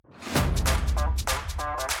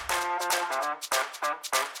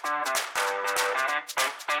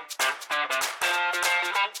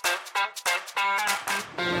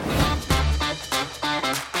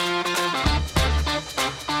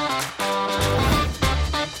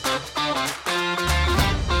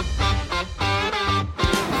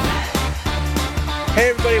Hey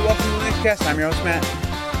everybody, welcome to the next cast. I'm your host, Matt.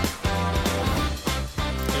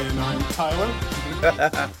 And I'm Tyler.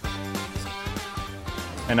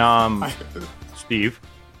 And I'm Steve.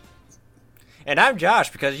 And I'm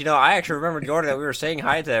Josh, because, I actually remembered, Jordan, that we were saying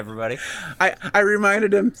hi to everybody. I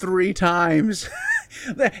reminded him 3 times.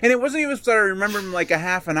 And it wasn't even that I remember him like a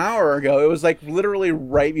half an hour ago. It was like literally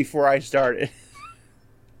right before I started.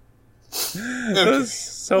 It was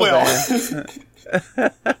so bad.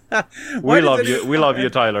 We love you. We love you,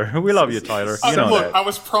 Tyler. We love you, Tyler. You know Look, that. I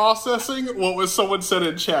was processing what was someone said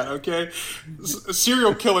in chat, okay?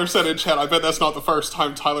 Serial killer said in chat, I bet that's not the first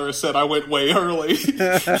time Tyler has said I went way early.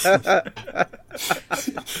 It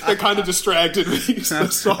kind of distracted me, so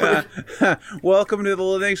sorry. Welcome to the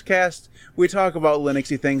Linux cast. We talk about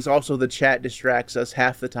Linuxy things. Also, the chat distracts us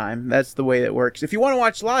half the time. That's the way it works. If you want to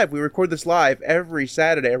watch live, we record this live every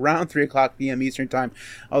Saturday around 3 o'clock p.m. Eastern Time,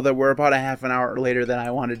 although we're about a half an hour later than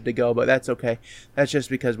I wanted to go, but that's okay. That's just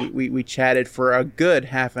because we chatted for a good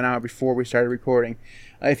half an hour before we started recording.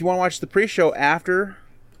 If you want to watch the pre-show after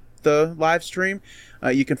the live stream,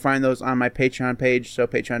 you can find those on my Patreon page, so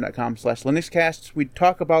patreon.com/LinuxCast. We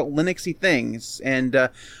talk about Linuxy things, and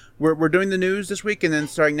we're doing the news this week, and then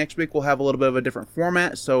starting next week we'll have a little bit of a different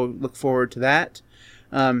format, so look forward to that.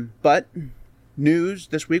 But news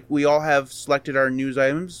this week, we all have selected our news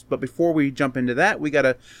items, but before we jump into that, we got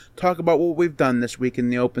to talk about what we've done this week in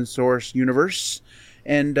the open source universe.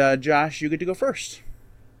 And Josh, you get to go first.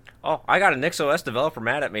 Oh, I got a NixOS developer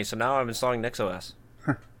mad at me, so now I'm installing NixOS.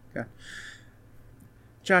 Okay.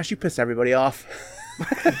 Josh, you piss everybody off.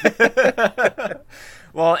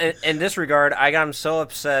 Well, in this regard, I got him so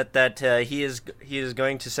upset that he is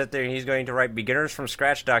going to sit there and he's going to write beginners from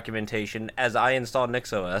scratch documentation as I install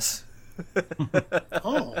NixOS.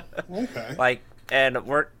 Oh, okay.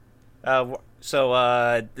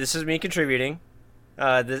 This is me contributing.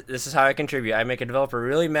 This is how I contribute. I make a developer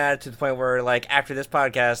really mad to the point where, after this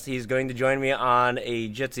podcast, he's going to join me on a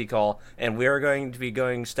Jitsi call, and we are going to be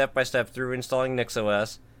going step by step through installing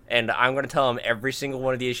NixOS, and I'm going to tell him every single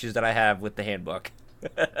one of the issues that I have with the handbook.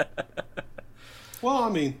 Well, I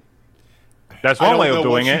mean, That's one way of I don't know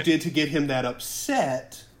doing what it. you did to get him that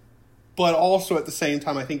upset, but also at the same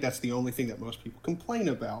time, I think that's the only thing that most people complain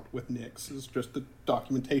about with Nix is just the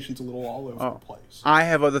documentation's a little all over the place. I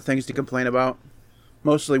have other things to complain about,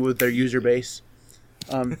 mostly with their user base.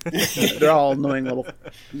 They're all annoying little...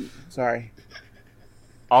 Sorry.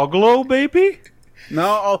 Oglo, baby?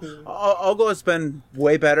 No, Olgo has been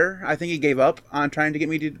way better. I think he gave up on trying to get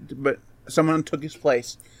me to... But someone took his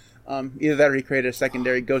place. Either that or he created a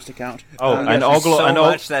secondary ghost account. Oh, and Oglo... So and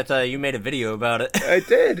much that you made a video about it. I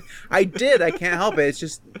did. I can't help it. It's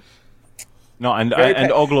just... No, and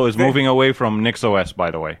Oglo is moving away from NixOS, by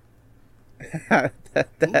the way.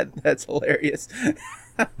 That's hilarious.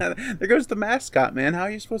 There goes the mascot, man. How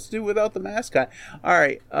are you supposed to do without the mascot? All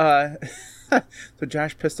right. So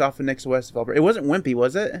Josh pissed off a NixOS developer. It wasn't Wimpy,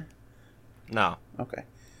 was it? No. Okay.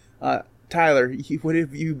 Tyler, what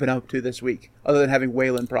have you been up to this week, other than having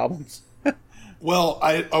Wayland problems? Well,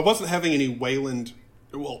 I wasn't having any Wayland...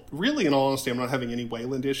 Well, really, in all honesty, I'm not having any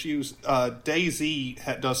Wayland issues.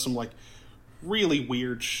 DayZ does some, really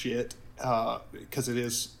weird shit, because it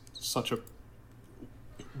is such a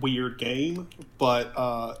weird game,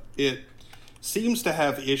 but it seems to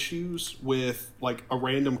have issues with, a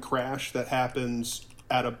random crash that happens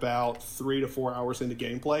at about 3 to 4 hours into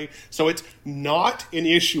gameplay. So it's not an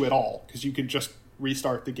issue at all, because you can just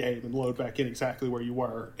restart the game and load back in exactly where you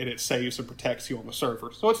were, and it saves and protects you on the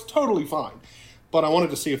server. So it's totally fine. But I wanted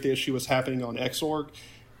to see if the issue was happening on Xorg,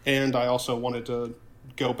 and I also wanted to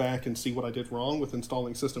go back and see what I did wrong with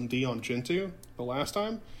installing systemd on Gentoo the last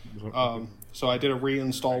time. So I did a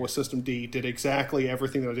reinstall with systemd, did exactly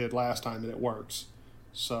everything that I did last time, and it works.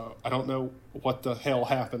 So I don't know what the hell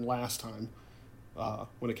happened last time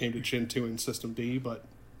when it came to Gentoo and systemd, but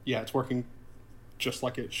yeah, it's working just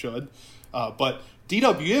like it should. But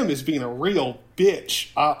DWM is being a real bitch.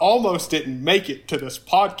 I almost didn't make it to this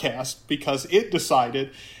podcast because it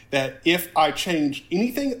decided that if I changed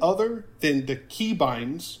anything other than the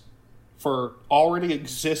keybinds for already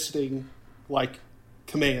existing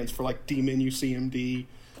commands for dmenu cmd,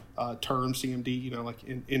 term cmd,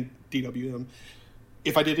 in DWM,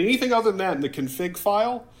 if I did anything other than that in the config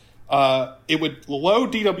file, it would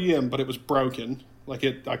load DWM, but it was broken.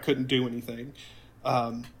 I couldn't do anything.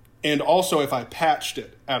 And also if I patched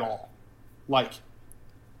it at all,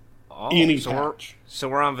 any patch. So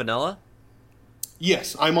we're on vanilla?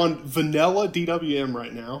 Yes, I'm on vanilla DWM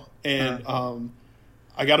right now, and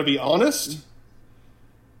I got to be honest,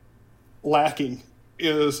 lacking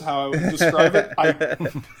is how I would describe it. I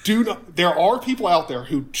do not. There are people out there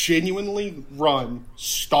who genuinely run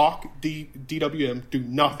stock DWM, do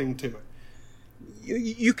nothing to it.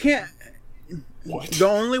 You can't. What? The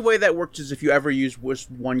only way that works is if you ever use just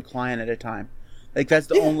one client at a time. Like, that's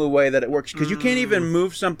the only way that it works. Because you can't even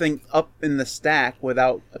move something up in the stack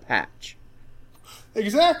without a patch.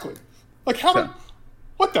 Exactly. Like,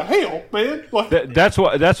 what the hell, man? Like, that's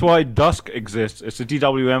why Dusk exists. It's a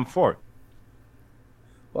DWM fork.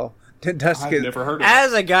 Well, Dusk I've never heard of it.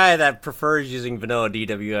 As a guy that prefers using vanilla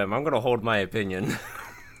DWM, I'm going to hold my opinion.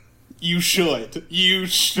 You should. You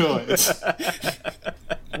should.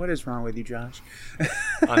 What is wrong with you, Josh?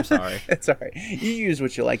 I'm sorry. It's all right. You use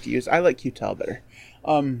what you like to use. I like Qtel better.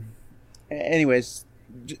 Anyways,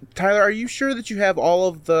 Tyler, are you sure that you have all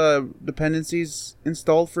of the dependencies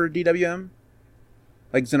installed for DWM?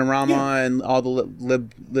 Like Xenorama and all the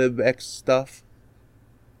libx stuff?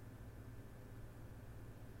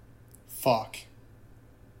 Fuck.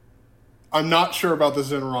 I'm not sure about the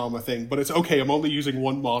Xenorama thing, but it's okay. I'm only using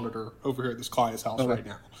one monitor over here at this client's house right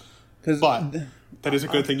now. But that is a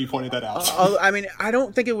good thing you pointed that out. I mean, I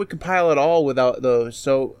don't think it would compile at all without those,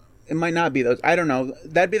 so it might not be those. I don't know.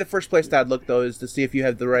 That'd be the first place that I'd look, though, is to see if you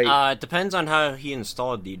have the right... It depends on how he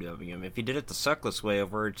installed DWM. If he did it the suckless way,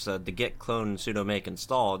 where it's the git clone sudo make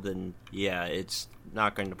installed, then yeah, it's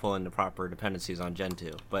not going to pull in the proper dependencies on Gen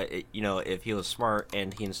 2. But, if he was smart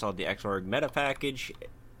and he installed the Xorg meta package...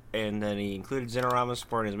 and then he included Xenorama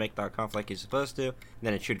support in his make.conf like he's supposed to,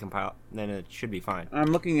 then it should compile. Then it should be fine.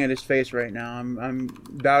 I'm looking at his face right now. I'm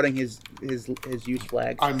doubting his use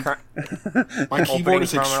flag. My keyboard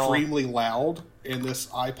is extremely loud, and this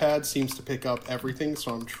iPad seems to pick up everything,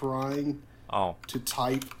 so I'm trying to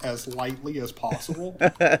type as lightly as possible.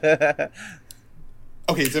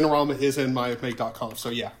 Okay, Xenorama is in my make.conf, so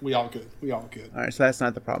yeah, we all good. All right, so that's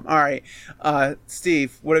not the problem. All right,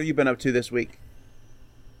 Steve, what have you been up to this week?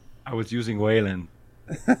 I was using Wayland.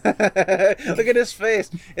 Look at his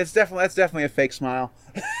face. That's definitely a fake smile.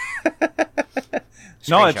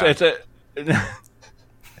 No, it's a.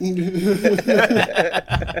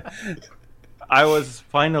 I was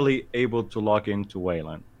finally able to log into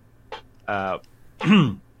Wayland. But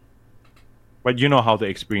you know how the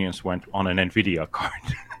experience went on an NVIDIA card.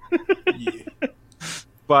 Yeah.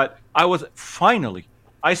 But I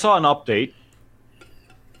saw an update.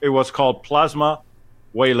 It was called Plasma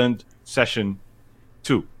Wayland Session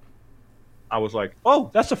 2. I was like, oh,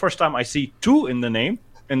 that's the first time I see 2 in the name,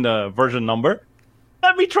 in the version number.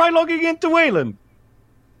 Let me try logging into Wayland.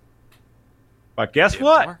 But guess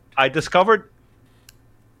what? I discovered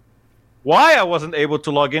why I wasn't able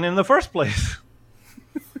to log in the first place.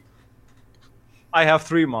 I have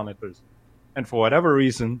 3 monitors. And for whatever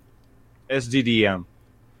reason, SDDM.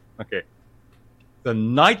 Okay. The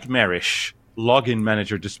nightmarish login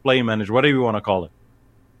manager, display manager, whatever you want to call it.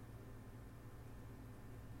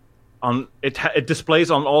 It displays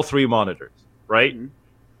on all 3 monitors, right? Mm-hmm.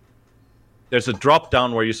 There's a drop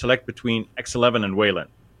down where you select between X11 and Wayland.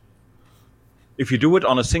 If you do it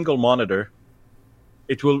on a single monitor,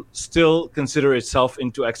 it will still consider itself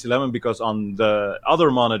into X11 because on the other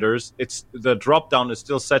monitors, the drop down is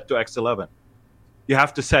still set to X11. You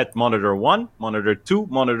have to set monitor 1, monitor 2,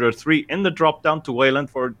 monitor 3 in the drop down to Wayland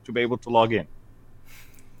to be able to log in.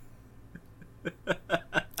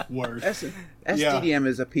 Word. SDDM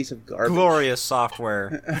is a piece of garbage. Glorious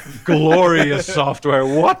software. Glorious software.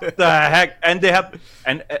 What the heck? And the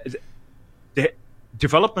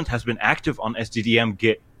development has been active on SDDM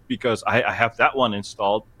Git because I have that one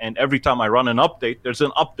installed, and every time I run an update, there's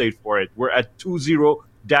an update for it. We're at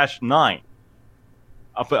 2.0-9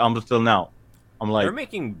 up until now. I'm like, they're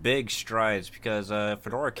making big strides because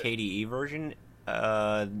Fedora KDE version,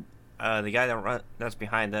 the guy that's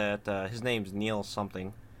behind that, his name's Neil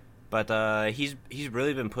something, but he's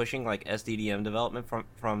really been pushing like SDDM development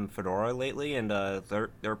from Fedora lately, and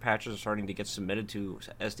their patches are starting to get submitted to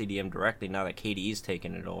SDDM directly now that KDE's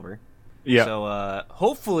taken it over. Yeah. So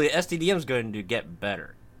hopefully SDDM is going to get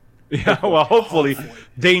better. Yeah, well, hopefully.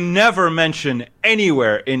 They never mention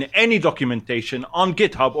anywhere in any documentation on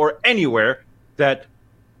GitHub or anywhere that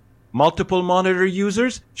multiple monitor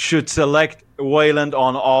users should select Wayland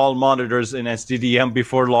on all monitors in SDDM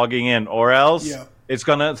before logging in, or else it's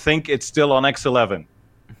going to think it's still on X11.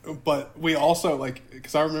 But we also,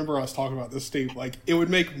 because I remember us talking about this, Steve, it would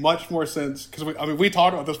make much more sense, because we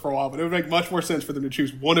talked about this for a while, but it would make much more sense for them to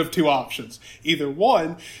choose one of 2 options. Either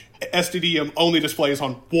one, SDDM only displays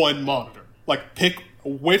on one monitor. Pick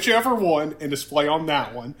whichever one and display on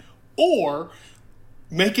that one, or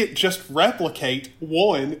make it just replicate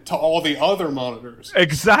one to all the other monitors.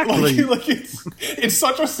 Exactly. Like it's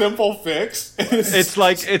such a simple fix. It's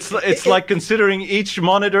like considering each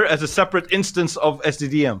monitor as a separate instance of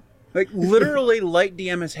SDDM. Like, literally,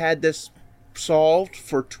 LightDM has had this solved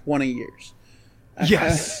for 20 years.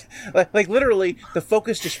 Yes. Like literally, the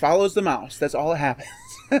focus just follows the mouse. That's all that happens.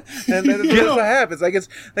 and that's what happens. Like, it's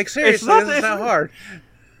like, seriously, it's not hard.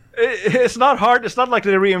 It's not hard. It's not like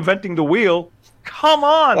they're reinventing the wheel. Come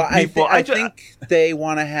on, people. I think they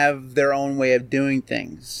want to have their own way of doing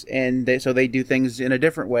things, and so they do things in a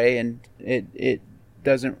different way, and it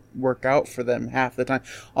doesn't work out for them half the time.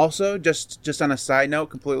 Also, just on a side note,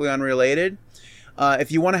 completely unrelated,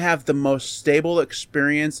 if you want to have the most stable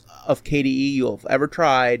experience of KDE you've ever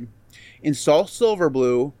tried, install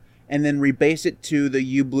Silverblue and then rebase it to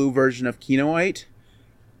the UBlue version of Kinoite.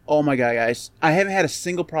 Oh my god, guys! I haven't had a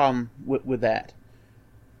single problem with that.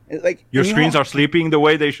 Like, your screens are sleeping the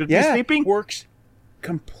way they should be sleeping? Works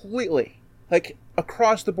completely. Like,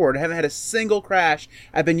 across the board. I haven't had a single crash.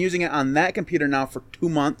 I've been using it on that computer now for 2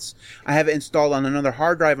 months. I have it installed on another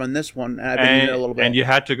hard drive on this one, and I've been using it a little bit. And you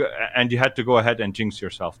had to go ahead and jinx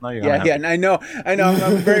yourself. Now you're and I know.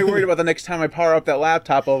 I'm very worried about the next time I power up that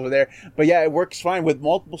laptop over there. But yeah, it works fine with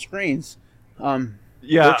multiple screens.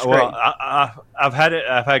 Yeah, well, I've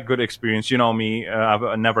had good experience. You know me,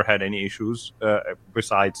 I've never had any issues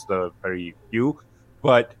besides the very few.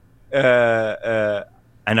 But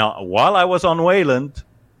and while I was on Wayland,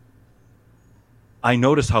 I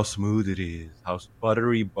noticed how smooth it is, how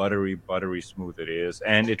buttery smooth it is,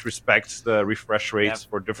 and it respects the refresh rates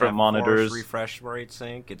for different monitors. Refresh rate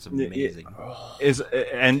sync, it's amazing.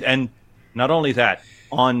 And not only that,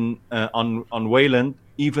 on Wayland,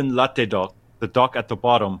 even Latte Dock, the dock at the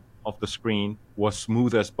bottom of the screen, was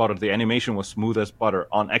smooth as butter. The animation was smooth as butter.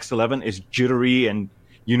 On X11, it's jittery, and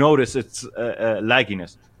you notice its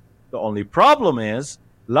lagginess. The only problem is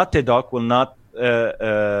Latte Dock will not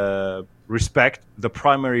respect the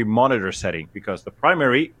primary monitor setting, because the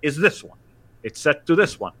primary is this one. It's set to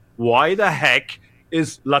this one. Why the heck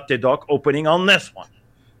is Latte Dock opening on this one?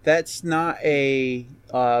 That's not a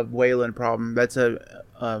Wayland problem. That's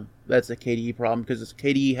a KDE problem, because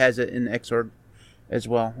KDE has it in Xorg as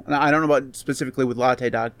well. I don't know about specifically with Latte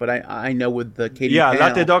Dock, but I know with the KDE panel.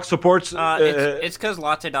 Latte Dock supports... it's because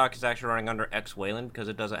Latte Dock is actually running under X Wayland, because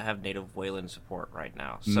it doesn't have native Wayland support right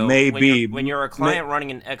now. So maybe when you're a client running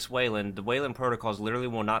an X Wayland, the Wayland protocols literally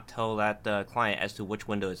will not tell that client as to which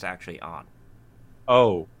window it's actually on.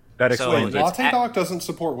 Oh, that explains it. Latte Dock doesn't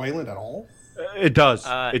support Wayland at all? It does.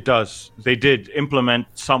 It does. They did implement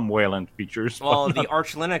some Wayland features. Well, the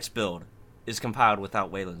Arch Linux build is compiled without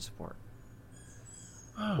Wayland support.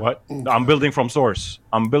 What? I'm building from source.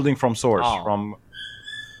 Oh. From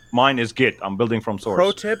mine is Git. I'm building from source.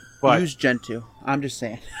 Pro tip: use Gentoo. I'm just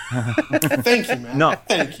saying. Thank you, man. No,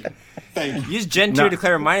 thank you. Use Gentoo to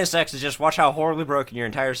declare -X and just watch how horribly broken your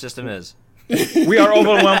entire system is. We are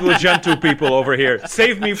overwhelmed with Gentoo people over here.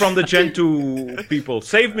 Save me from the Gentoo people.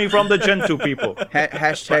 Save me from the Gentoo people.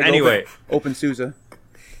 Hashtag anyway. OpenSUSE.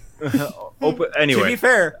 Anyway.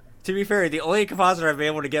 To be fair, the only compositor I've been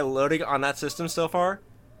able to get loading on that system so far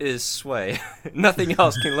is Sway. Nothing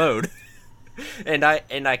else can load. And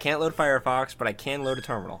I can't load Firefox, but I can load a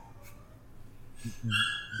terminal.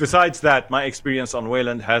 Besides that, my experience on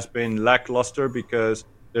Wayland has been lackluster, because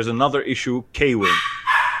there's another issue, Kwin.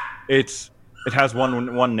 It has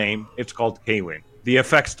one name. It's called Kwin. The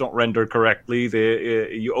effects don't render correctly.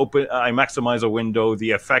 I maximize a window.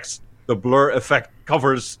 The effects, the blur effect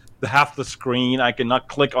covers half the screen. I cannot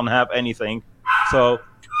click on half anything. So,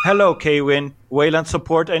 hello, Kwin. Wayland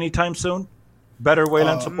support anytime soon? Better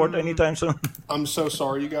Wayland support anytime soon? I'm so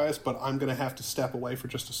sorry, you guys, but I'm going to have to step away for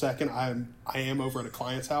just a second. I am over at a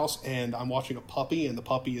client's house, and I'm watching a puppy, and the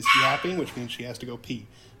puppy is yapping, which means she has to go pee.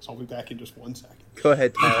 So I'll be back in just 1 second. Go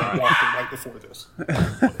ahead, Tyler. I walked in right before this.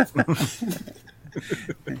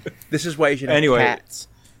 This is why you should have cats.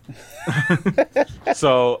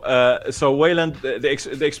 So Wayland,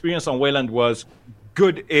 the experience on Wayland was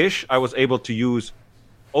good-ish. I was able to use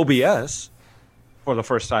OBS for the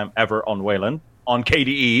first time ever on Wayland on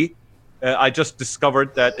KDE. I just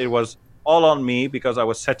discovered that it was all on me, because I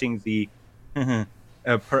was setting the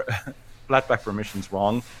flatpak permissions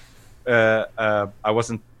wrong. I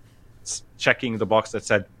wasn't checking the box that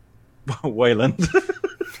said Wayland.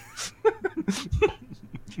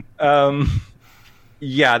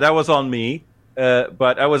 Yeah, that was on me.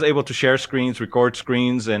 But I was able to share screens, record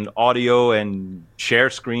screens, and audio, and share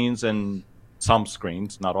screens, and some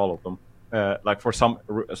screens, not all of them. Like for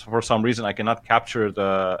some reason, I cannot capture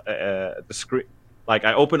the screen. Like,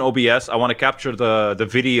 I open OBS, I want to capture the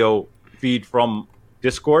video feed from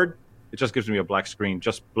Discord, it just gives me a black screen,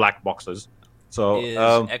 just black boxes. So Is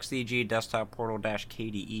XDG Desktop Portal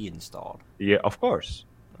 -KDE installed? yeah, of course.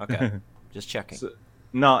 Okay, just checking.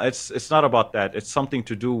 No, it's not about that. It's something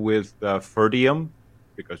to do with Ferdium,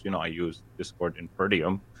 because I use Discord in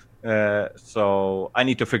Ferdium. So I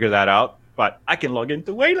need to figure that out. But I can log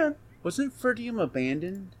into Wayland. Wasn't Ferdium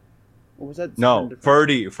abandoned? Or was that No,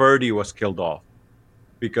 Ferdi was killed off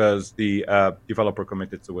because the developer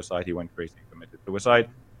committed suicide. He went crazy and committed suicide.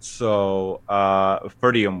 So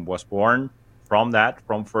Ferdium was born from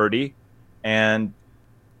Ferdi, and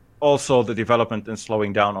also the development is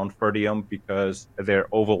slowing down on Ferdium because they're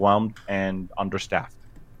overwhelmed and understaffed.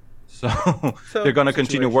 So they're going to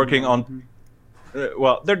continue working on.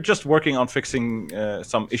 They're just working on fixing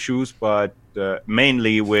some issues, but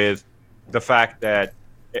mainly with the fact that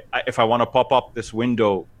if I want to pop up this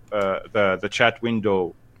window, the chat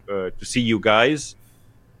window, to see you guys,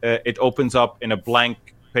 it opens up in a blank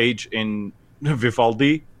page in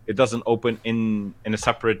Vivaldi. It doesn't open in a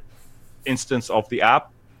separate instance of the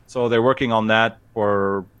app. So they're working on that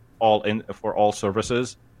for all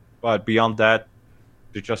services. But beyond that,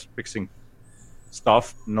 they're just fixing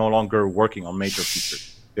stuff, no longer working on major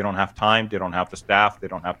features. They don't have time, they don't have the staff, they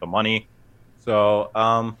don't have the money. So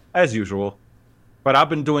as usual. But I've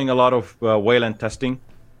been doing a lot of Wayland testing.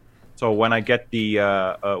 So when I get the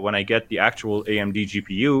actual AMD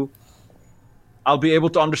GPU, I'll be able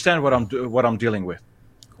to understand what I'm dealing with.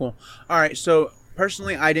 Cool. All right. So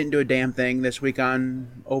personally, I didn't do a damn thing this week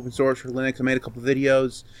on open source for Linux. I made a couple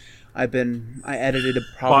videos. I edited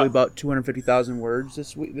probably about 250,000 words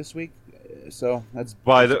this week. So that's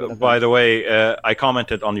by the way, I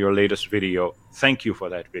commented on your latest video. Thank you for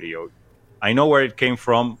that video. I know where it came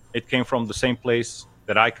from. It came from the same place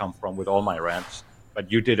that I come from with all my rants.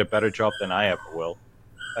 But you did a better job than I ever will.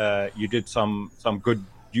 You did some good.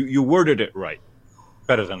 You worded it right,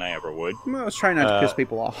 better than I ever would. Well, I was trying not to piss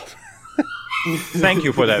people off. Thank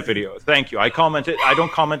you for that video. Thank you. I commented. I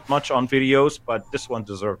don't comment much on videos, but this one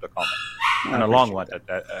deserved a comment, and a long one at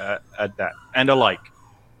that, and a like.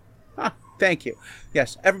 Thank you.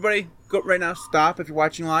 Yes, everybody, go right now. Stop if you're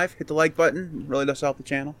watching live. Hit the like button. It really does help the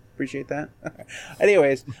channel. Appreciate that.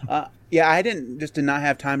 Anyways, yeah, I did not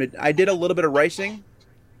have time to. I did a little bit of ricing.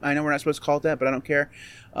 I know we're not supposed to call it that, but I don't care.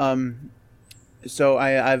 So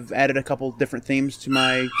I've added a couple different themes to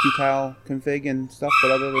my Qtile config and stuff, but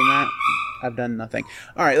other than that, I've done nothing.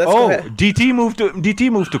 All right, let's go ahead. DT moved to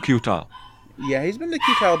Qtile. Yeah, he's been to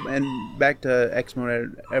Qtile and back to X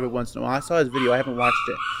mode every once in a while. I saw his video. I haven't watched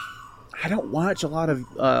it. I don't watch a lot of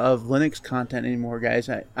Linux content anymore, guys.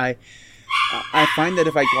 I find that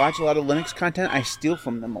if I watch a lot of Linux content, I steal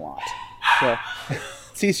from them a lot. So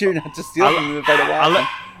it's easier not to steal from them if I don't watch them.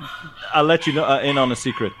 I'll let you know in on a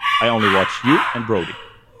secret. I only watch you and Brody.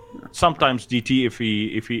 Sometimes DT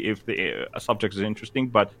if the subject is interesting,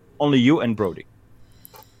 but only you and Brody.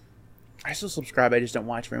 I still subscribe. I just don't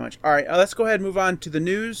watch very much. All right, let's go ahead and move on to the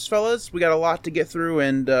news, fellas. We got a lot to get through,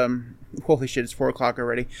 and holy shit, it's 4:00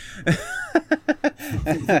 already.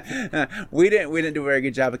 we didn't do a very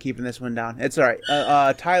good job of keeping this one down. It's all right.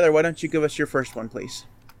 Tyler, why don't you give us your first one, please?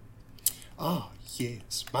 Oh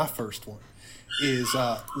yes, my first one is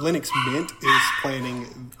Linux Mint is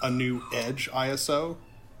planning a new Edge ISO,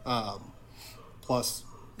 plus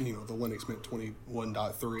the Linux Mint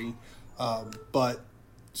 21.3, but.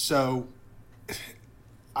 So,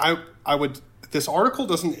 I would. This article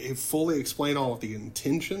doesn't fully explain all of the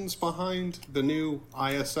intentions behind the new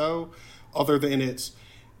ISO, other than it's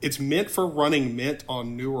meant for running Mint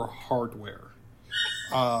on newer hardware.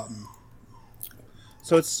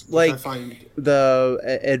 So it's like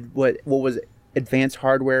what was it? Advanced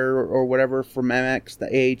hardware or whatever from MX, the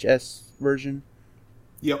AHS version.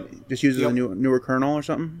 Yep. Just uses a newer kernel or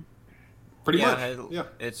something. Pretty much. Yeah.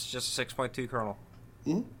 It's just a 6.2 kernel.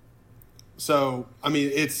 Mm-hmm. So, I mean,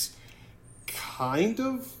 it's kind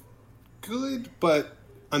of good, but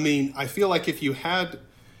I mean, I feel like if you've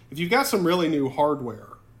got some really new hardware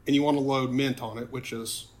and you want to load Mint on it, which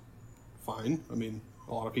is fine. I mean,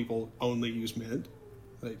 a lot of people only use Mint.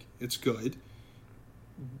 Like, it's good.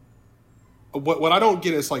 What I don't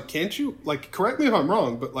get is, like, can't you, like, correct me if I'm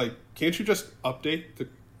wrong, but, like, can't you just update the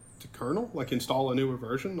kernel? Like, install a newer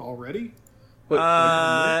version already?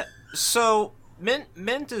 So...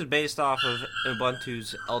 Mint is based off of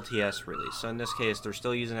Ubuntu's LTS release. So in this case, they're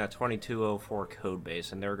still using that 2204 code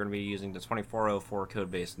base, and they're going to be using the 2404 code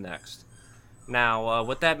base next. Now,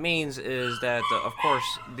 what that means is that, of course,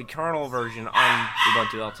 the kernel version on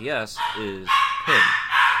Ubuntu LTS is pinned,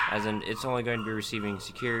 as in it's only going to be receiving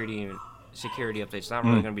security updates. It's not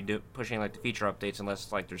really going to be pushing like the feature updates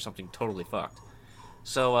unless like there's something totally fucked.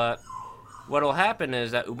 So what'll happen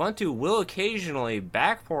is that Ubuntu will occasionally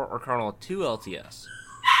backport or kernel to LTS.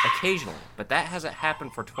 Occasionally. But that hasn't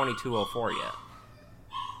happened for 2204 yet.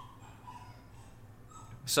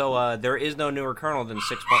 So there is no newer kernel than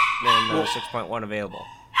 6.1 available.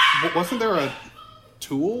 Wasn't there a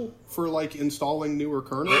tool for like installing newer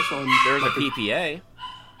kernels on? There's like a PPA,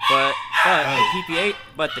 but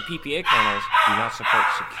the PPA kernels do not support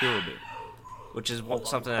secure boot, which is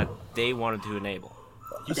something that they wanted to enable.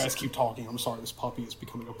 You guys keep talking. I'm sorry. This puppy is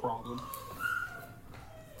becoming a problem.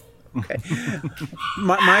 Okay.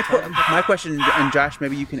 my question, and Josh,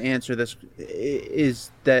 maybe you can answer this,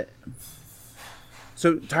 is that.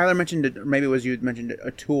 So Tyler mentioned it, or maybe it was you mentioned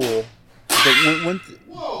a tool. But when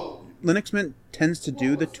Linux Mint tends to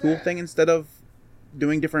do the tool thing instead of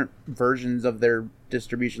doing different versions of their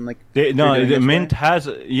distribution, like Mint has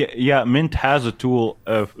Mint has a tool.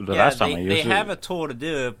 The last time I used it, they have a tool to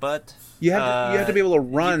do it, but you have to be able to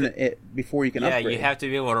run it before you can upgrade. Yeah, you have to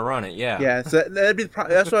be able to run it. Yeah. Yeah. So that'd be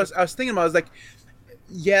that's what I was thinking about. I was like,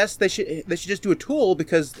 yes, they should just do a tool,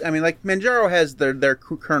 because I mean, like Manjaro has their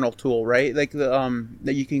kernel tool, right? Like the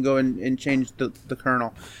that you can go and change the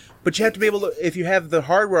kernel. But you have to be able to, if you have the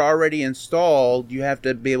hardware already installed, you have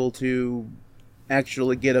to be able to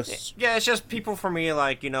actually get a... Yeah, it's just people for me,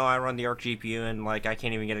 like, I run the Arc GPU, and, like, I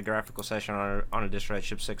can't even get a graphical session on a distro that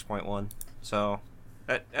ships 6.1. So,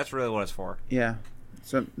 that's really what it's for. Yeah.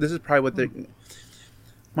 So, this is probably what the...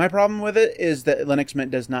 My problem with it is that Linux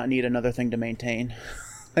Mint does not need another thing to maintain.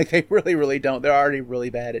 Like, they really, really don't. They're already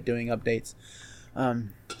really bad at doing updates.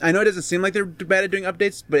 I know it doesn't seem like they're bad at doing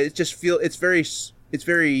updates, but it just it's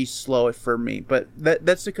very slow for me, but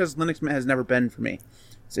that's because Linux Mint has never been for me.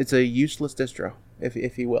 It's a useless distro,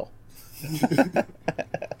 if you will.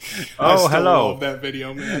 Oh, hello! Love that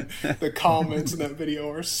video, man. The comments in that video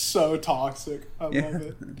are so toxic. I love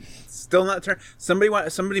it. Still not turn. Somebody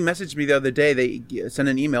messaged me the other day. They sent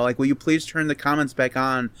an email like, "Will you please turn the comments back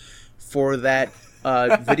on for that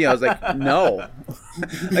video?" I was like, "No."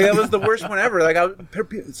 Like, that was the worst one ever. Like,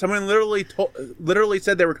 someone literally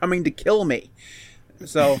said they were coming to kill me.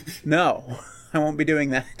 So, no, I won't be doing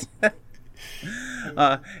that.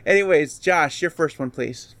 Anyways, Josh, your first one,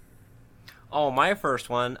 please. Oh, my first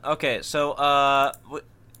one. Okay, so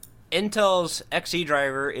Intel's XE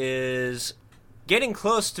driver is getting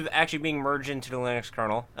close to actually being merged into the Linux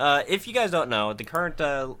kernel. If you guys don't know, the current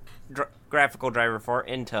graphical driver for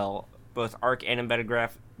Intel, both Arc and embedded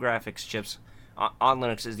graphics chips on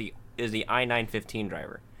Linux, is the i9-15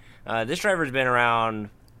 driver. This driver has been around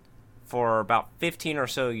for about 15 or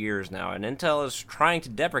so years now, and Intel is trying to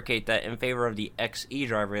deprecate that in favor of the XE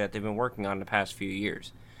driver that they've been working on the past few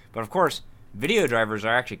years. But of course, video drivers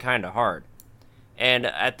are actually kind of hard. And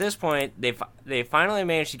at this point, they finally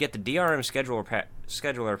managed to get the DRM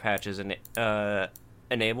scheduler patches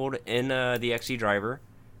enabled in the XE driver,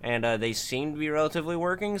 and they seem to be relatively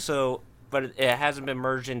working. But it hasn't been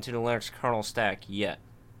merged into the Linux kernel stack yet.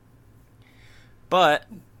 But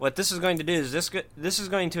what this is going to do is this is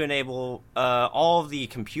going to enable all of the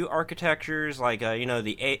compute architectures, like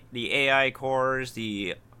the AI cores,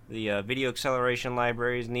 the video acceleration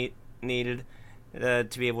libraries needed to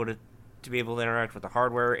be able to interact with the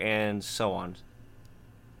hardware and so on.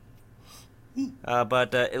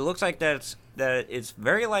 But it looks like that it's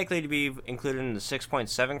very likely to be included in the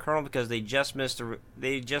 6.7 kernel, because they just missed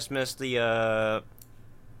the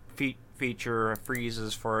feature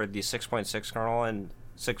freezes for the 6.6 kernel and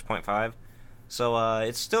 6.5. So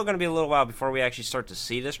it's still going to be a little while before we actually start to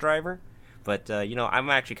see this driver. But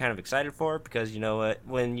I'm actually kind of excited for it, because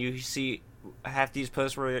when you see half these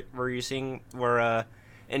posts where you're seeing where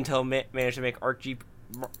Intel managed to make Arc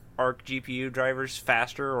GPU drivers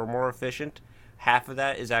faster or more efficient, half of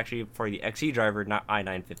that is actually for the XE driver, not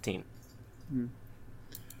i9-15.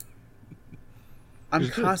 I'm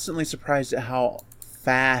constantly surprised at how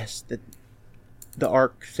fast the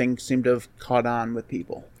Arc thing seemed to have caught on with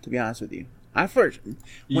people, to be honest with you.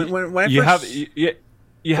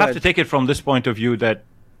 You have to take it from this point of view that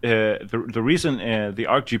the reason the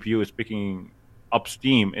Arc GPU is picking up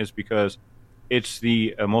steam is because it's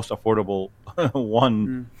the most affordable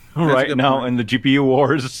one right now point in the GPU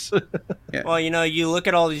wars. Yeah. Well, you look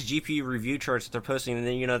at all these GPU review charts that they're posting, and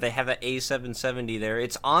then they have that A770 there.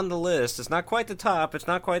 It's on the list. It's not quite the top. It's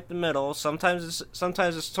not quite the middle. Sometimes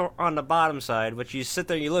it's on the bottom side. But you sit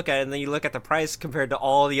there, and you look at it, and then you look at the price compared to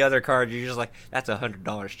all the other cards. You're just like, that's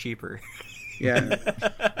 $100 cheaper. Yeah,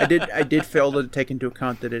 I did fail to take into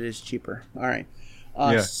account that it is cheaper. All right,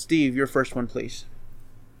 Steve, your first one, please.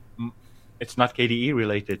 It's not KDE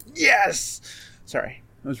related. Yes. Sorry,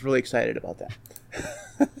 I was really excited about that.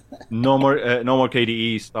 no more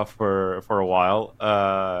KDE stuff for a while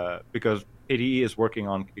because KDE is working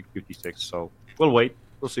on Qt6. So we'll wait.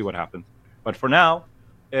 We'll see what happens. But for now,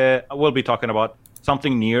 we'll be talking about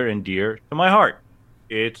something near and dear to my heart.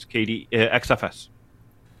 It's XFS.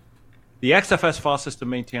 The XFS file system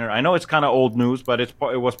maintainer. I know it's kind of old news, but it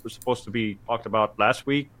was supposed to be talked about last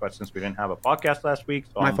week. But since we didn't have a podcast last week,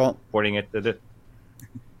 so I'm fault. reporting it.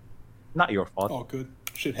 Not your fault. Oh, good.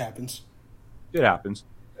 Shit happens. It happens.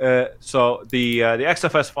 So the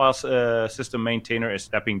XFS file system maintainer is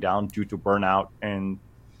stepping down due to burnout and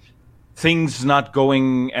things not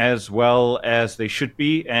going as well as they should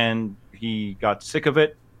be, and he got sick of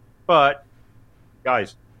it. But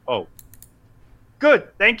guys,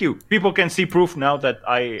 good, thank you. People can see proof now that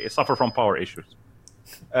I suffer from power issues.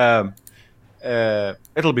 It'll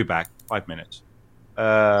be back 5 minutes.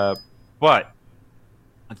 But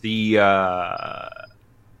the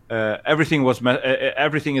everything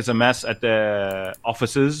is a mess at the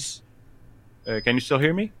offices. Can you still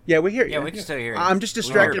hear me? Yeah, we hear you. Yeah, we can still hear you. I'm just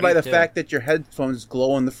distracted by the fact that your headphones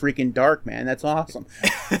glow in the freaking dark, man. That's awesome.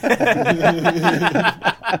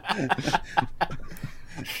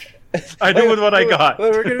 I do with what I got.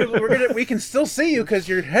 We can still see you because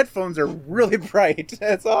your headphones are really bright.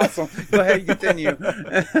 That's awesome. Go ahead, continue.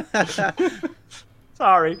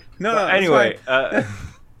 Sorry. No. Anyway,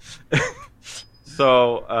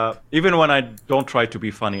 so even when I don't try to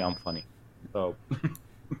be funny, I'm funny. So,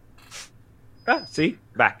 see,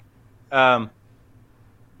 back.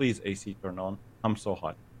 Please, AC, turn on. I'm so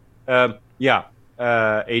hot.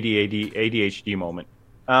 ADHD moment.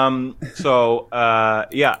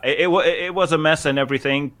 It was a mess and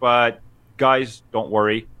everything, but guys, don't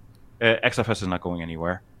worry. XFS is not going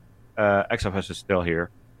anywhere. XFS is still here.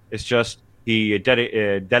 It's just he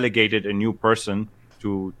delegated a new person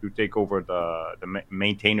to take over the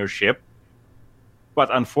maintainership. But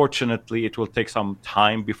unfortunately, it will take some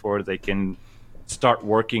time before they can start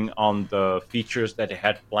working on the features that they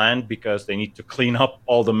had planned because they need to clean up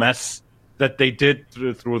all the mess that they did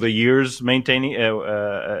through the years maintaining.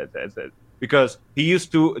 Because he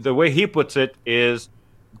used to, the way he puts it is,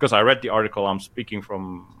 because I read the article, I'm speaking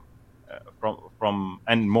from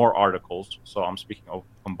and more articles, so I'm speaking of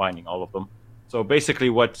combining all of them. So basically,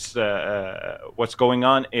 what's going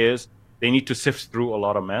on is they need to sift through a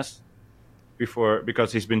lot of mess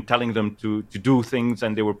because he's been telling them to do things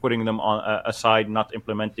and they were putting them on aside, not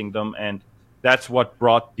implementing them, and that's what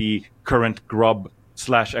brought the current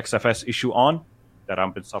grub/XFS issue on that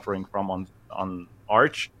I've been suffering from on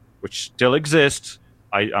Arch, which still exists.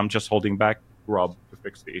 I'm just holding back grub to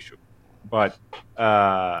fix the issue, but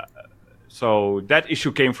so that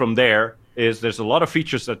issue came from there. There's a lot of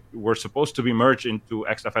features that were supposed to be merged into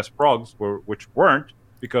XFS progs which weren't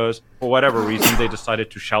because for whatever reason they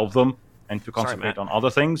decided to shelve them and to concentrate on other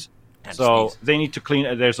things. So they need to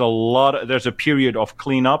clean. There's a period of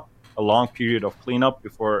cleanup, a long period of cleanup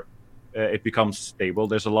before it becomes stable.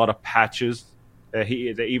 There's a lot of patches.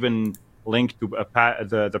 They even linked to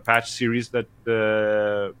the patch series that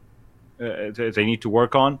they need to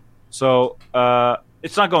work on. So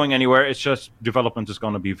it's not going anywhere. It's just development is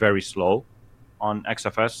going to be very slow on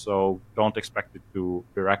XFS. So don't expect it to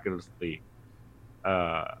miraculously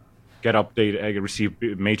receive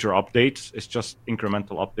major updates. It's just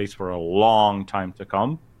incremental updates for a long time to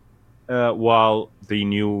come, while the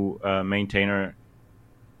new maintainer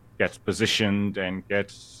gets positioned and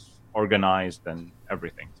gets organized and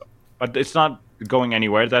everything. So, but it's not going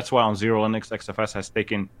anywhere. That's why on Zero Linux, XFS has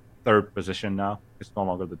taken third position now. It's no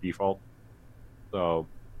longer the default. So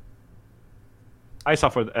I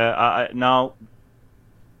suffered. Now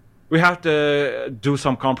we have to do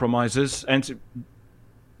some compromises, and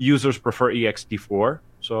users prefer ext4.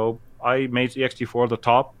 So I made ext4 the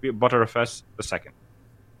top, Btrfs the second.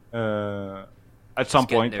 At some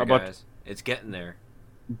point, guys. It's getting there.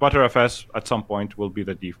 Btrfs at some point will be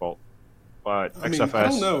the default, but XFS. I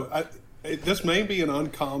don't know. This may be an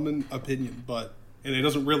uncommon opinion, and it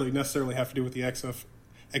doesn't really necessarily have to do with the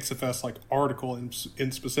XFS like article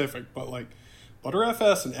in specific, but like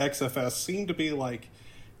Btrfs and XFS seem to be like,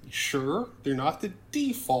 sure, they're not the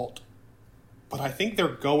default, but I think they're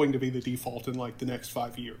going to be the default in like the next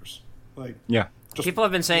 5 years. Like, yeah, people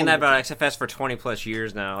have been saying that about XFS for 20 plus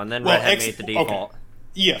years now, and then Red Hat made the default. Okay.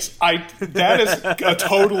 Yes, that is a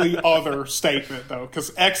totally other statement though,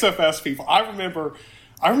 because XFS people, I remember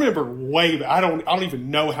way back, I don't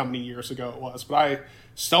even know how many years ago it was, but I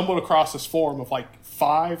stumbled across this forum of like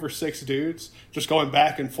 5 or 6 dudes just going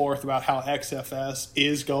back and forth about how XFS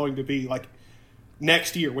is going to be like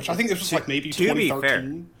next year, which I think this was like maybe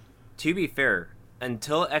 2013. To be fair,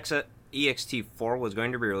 until ext4 was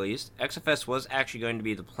going to be released, XFS was actually going to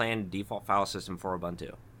be the planned default file system for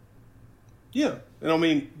Ubuntu. Yeah, and I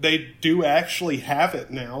mean they do actually have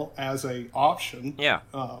it now as a option. Yeah.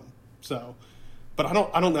 But I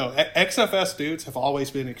don't know. XFS dudes have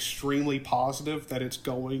always been extremely positive that it's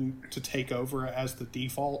going to take over as the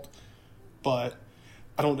default. But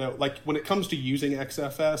I don't know. Like when it comes to using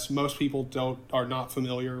XFS, most people are not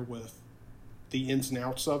familiar with the ins and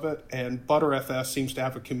outs of it. And ButterFS seems to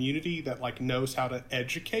have a community that like knows how to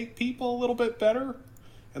educate people a little bit better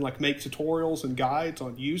and like make tutorials and guides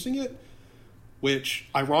on using it, which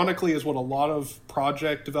ironically is what a lot of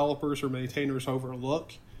project developers or maintainers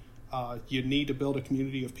overlook. You need to build a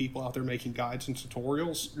community of people out there making guides and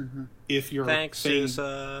tutorials. Mm-hmm. If you're SUSE.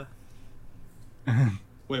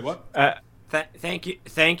 Wait, what? Thank you,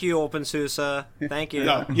 OpenSUSE. Thank you.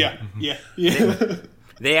 No, yeah.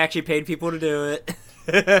 They actually paid people to do it.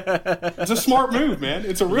 It's a smart move, man.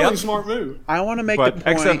 It's a really smart move. I want to make the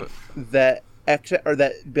point that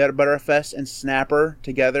ButterFS and Snapper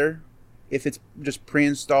together, if it's just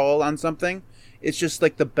pre-installed on something, it's just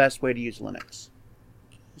like the best way to use Linux.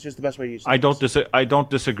 It's just the best way to use Linux. I don't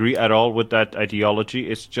disagree at all with that ideology.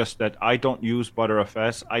 It's just that I don't use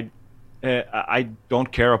ButterFS. I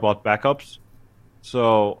don't care about backups.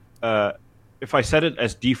 So if I set it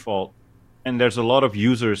as default, and there's a lot of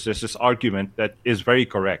users, there's this argument that is very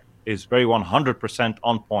correct, is very 100%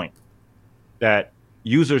 on point, that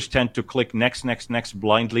users tend to click next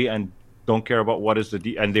blindly and don't care about what is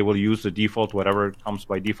and they will use the default, whatever comes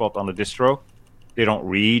by default on the distro. They don't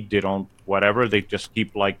read, they don't whatever. They just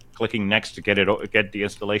keep like clicking next to get the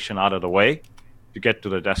installation out of the way, to get to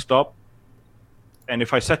the desktop. And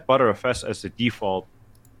if I set ButterFS as the default,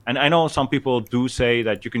 and I know some people do say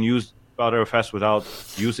that you can use ButterFS without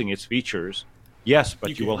using its features. Yes,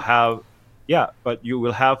 but you will have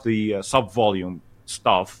the sub-volume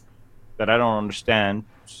stuff that I don't understand.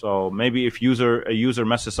 So maybe if a user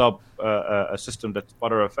messes up a system that's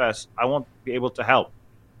ButterFS, I won't be able to help.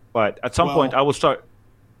 But at some point, I will start.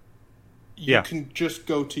 You can just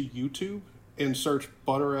go to YouTube and search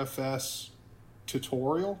ButterFS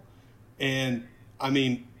tutorial. And, I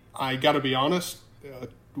mean, I got to be honest,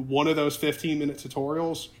 one of those 15-minute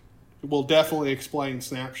tutorials will definitely explain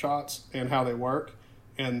snapshots and how they work.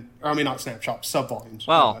 Not snapshots, sub-volumes.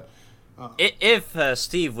 Well, if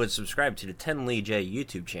Steve would subscribe to the 10 Lee J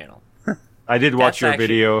YouTube channel. I did watch your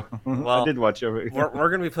video. Well, I did watch your video. We're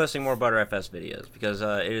going to be posting more ButterFS videos because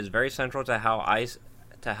it is very central to how I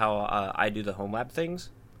do the home lab things,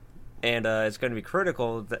 and it's going to be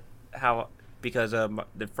critical because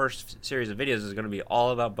the first series of videos is going to be all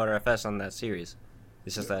about ButterFS on that series.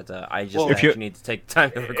 It's just that I just need to take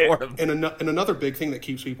time to record them. And another big thing that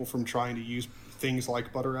keeps people from trying to use things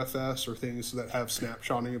like ButterFS or things that have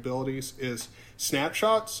snapshotting abilities is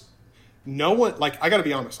snapshots. No one, I got to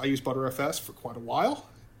be honest, I used ButterFS for quite a while.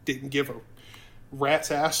 Didn't give a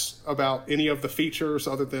rat's ass about any of the features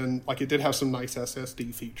other than, it did have some nice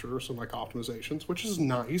SSD features and, optimizations, which is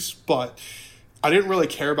nice, but I didn't really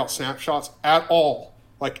care about snapshots at all.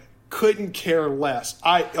 Couldn't care less.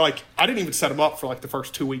 I didn't even set them up for, the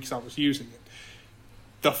first 2 weeks I was using it.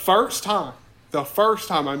 The first time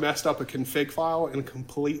I messed up a config file and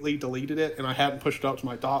completely deleted it, and I hadn't pushed it up to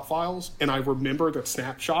my dot files, and I remember that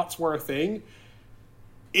snapshots were a thing,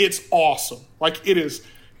 it's awesome. It is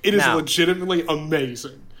legitimately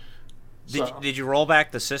amazing. Did you roll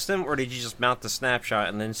back the system, or did you just mount the snapshot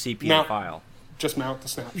and then CP the file? Just mount the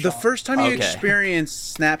snapshot. The first time you experience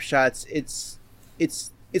snapshots,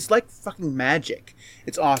 it's like fucking magic.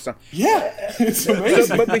 It's awesome. Yeah, it's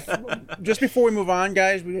amazing. But just before we move on,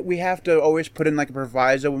 guys, we have to always put in a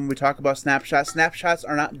proviso when we talk about snapshots. Snapshots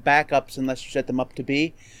are not backups unless you set them up to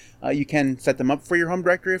be. You can set them up for your home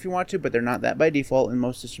directory if you want to, but they're not that by default in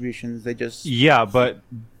most distributions. They just... Yeah, but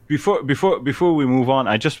before we move on,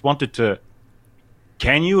 I just wanted to...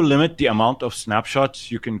 Can you limit the amount of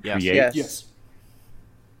snapshots you can create? Yes.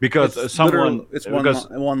 Because it's it's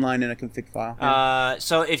one line in a config file.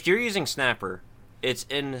 So if you're using Snapper, it's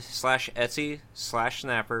in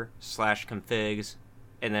 /etc/snapper/configs,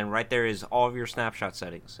 and then right there is all of your snapshot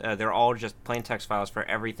settings. They're all just plain text files for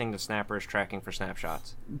everything the Snapper is tracking for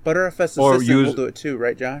snapshots. ButterFS Assistant will do it too,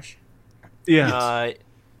 right, Josh? Yeah.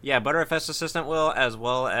 ButterFS Assistant will, as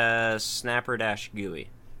well as Snapper-GUI.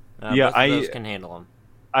 Both of those can handle them.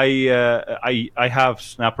 I have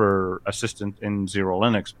Snapper Assistant in Zero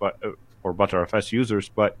Linux, but for ButterFS users,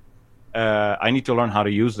 but I need to learn how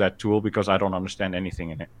to use that tool because I don't understand anything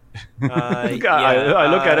in it. I look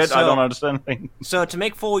at it, I don't understand anything. So to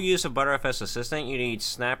make full use of ButterFS Assistant, you need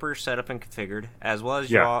Snapper set up and configured, as well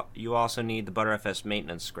as you also need the ButterFS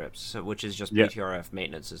maintenance scripts, which is just BTRF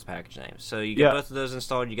maintenance is the package name. So you get both of those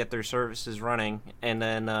installed, you get their services running, and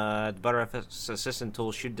then the ButterFS Assistant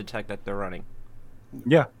tool should detect that they're running.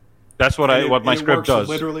 Yeah, that's what my script does.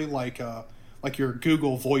 Literally like your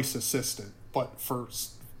Google Voice Assistant, but for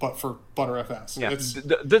ButterFS. Yeah. It's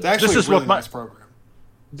actually a really nice program.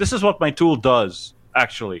 This is what my tool does,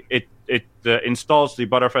 actually. It installs the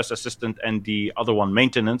ButterFS Assistant and the other one,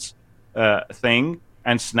 maintenance thing,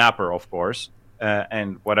 and Snapper, of course,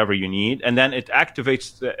 and whatever you need. And then it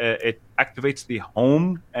activates the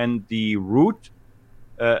home and the root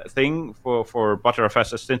thing for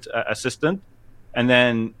ButterFS Assistant. And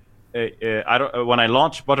then when I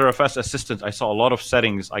launched ButterFS Assistant, I saw a lot of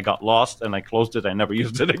settings. I got lost and I closed it. I never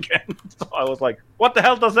used it again. So I was like, "What the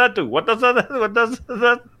hell does that do? What does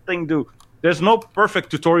that thing do?" There's no perfect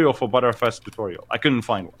tutorial for ButterFS tutorial. I couldn't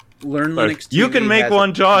find one. Learn Linux TV. You can make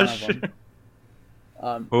one, Josh.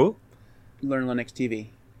 Who? Learn Linux TV.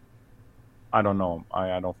 I don't know.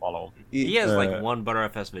 I don't follow. He has like one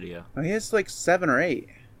ButterFS video. He has like 7 or 8.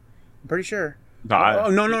 I'm pretty sure. No.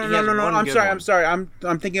 No. I'm sorry. I'm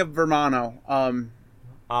thinking of Vermano. I'm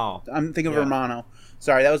thinking of Vermano.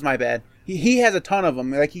 Sorry, that was my bad. He has a ton of them.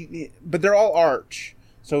 Like but they're all Arch.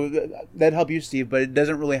 So that'd help you, Steve. But it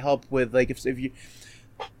doesn't really help with like if you.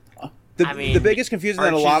 The biggest confusion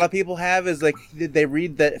that a lot of people have is like they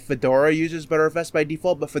read that Fedora uses ButterFS by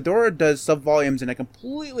default, but Fedora does subvolumes in a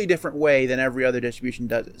completely different way than every other distribution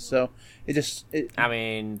does it. So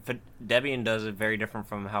Debian does it very different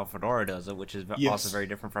from how Fedora does it, which is also very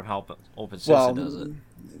different from how OpenSUSE does it.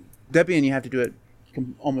 Debian, you have to do it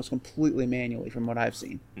almost completely manually, from what I've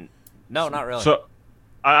seen. No, not really. So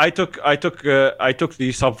I took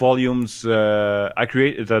the subvolumes. I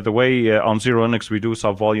created the way on Zero Linux we do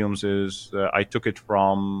subvolumes is I took it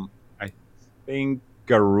from I think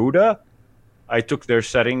Garuda. I took their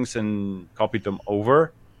settings and copied them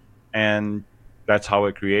over, and that's how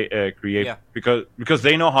I create because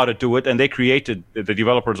they know how to do it, and they created the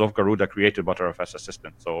developers of Garuda created ButterFS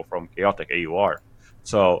Assistant. So from chaotic AUR.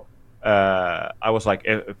 So I was like,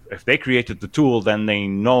 if they created the tool, then they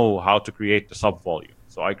know how to create the subvolume.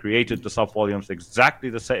 So I created the subvolumes exactly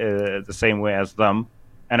the same way as them,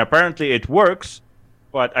 and apparently it works.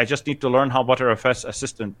 But I just need to learn how ButterFS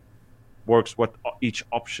Assistant works, what each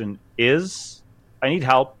option is. I need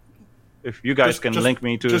help. If you guys can link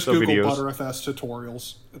me to the Google videos. ButterFS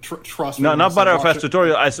tutorials. Trust me. No, not ButterFS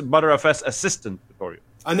tutorial. As ButterFS Assistant tutorial.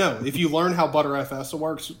 I know. If you learn how ButterFS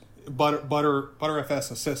works,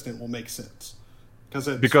 ButterFS Assistant will make sense.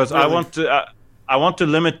 Because I want to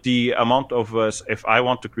limit the amount of if I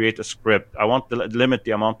want to create a script, I want to limit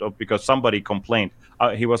the amount of, because somebody complained.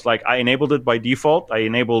 He was like, I enabled it by default. I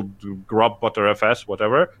enabled grub ButterFS,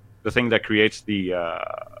 whatever, the thing that creates the.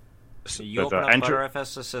 So you open up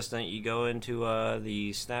ButterFS Assistant, you go into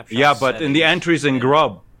the snapshot. Yeah, but in the entries in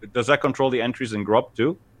grub, does that control the entries in grub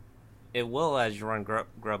too? It will as you run grub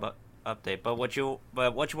update. But what you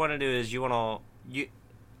want to do is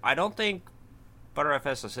I don't think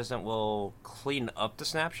ButterFS Assistant will clean up the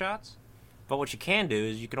snapshots, but what you can do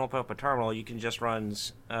is you can open up a terminal. You can just run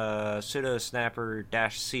sudo snapper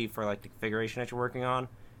 -c for like the configuration that you're working on,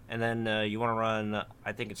 and then you want to run,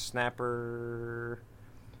 I think it's snapper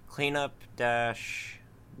cleanup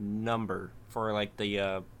 -number for like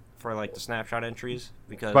the snapshot entries.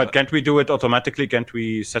 But can't we do it automatically? Can't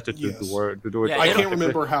we set it to do it? Yeah, I can't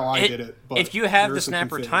remember how I did it. But if you have the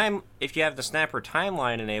snapper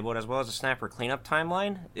timeline enabled as well as the snapper cleanup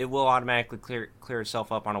timeline, it will automatically clear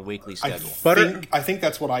itself up on a weekly schedule. I think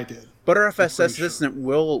that's what I did. ButterFS Assistant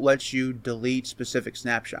will let you delete specific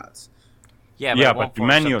snapshots. Yeah, but it won't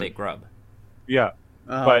force update grub. Yeah,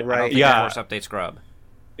 but I don't think it force updates grub.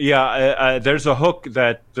 Yeah, there's a hook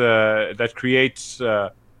that creates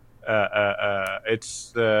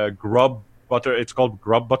it's grub butter. It's called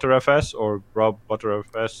grub ButterFS or grub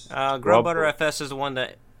ButterFS. Grub ButterFS is the one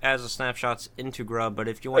that adds the snapshots into grub, but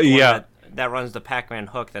if you want one that runs the Pac-Man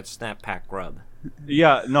hook, that's snappack grub.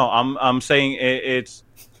 Yeah, no, I'm saying it's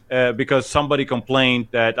because somebody complained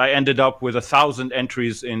that I ended up with 1,000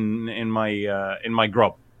 entries in my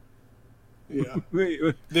grub. Yeah,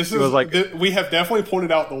 we have definitely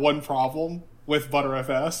pointed out the one problem with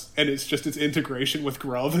ButterFS, and it's just its integration with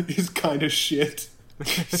grub is kind of shit.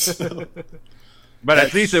 So. But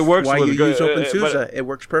at least it works. Why you use OpenSUSE? It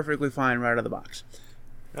works perfectly fine right out of the box.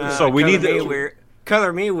 So we need.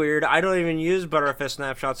 color me weird. I don't even use Butterfist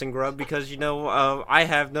snapshots in Grub because I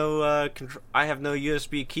have no I have no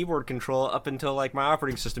USB keyboard control up until like my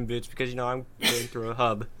operating system boots because I'm going through a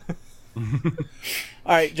hub. All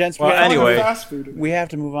right, gents. Well, anyway, we have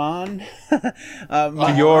to move on.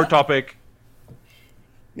 To your topic.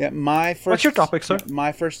 Yeah, my first. What's your topic, sir?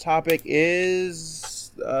 My first topic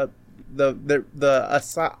is the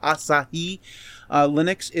Asahi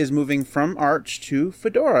Linux is moving from Arch to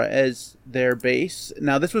Fedora as their base.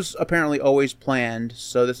 Now, this was apparently always planned,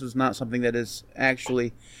 so this was not something that is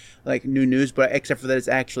actually like new news, but except for that it's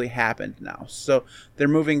actually happened now. So they're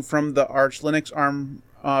moving from the Arch Linux ARM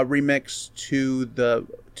remix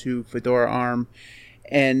to Fedora ARM,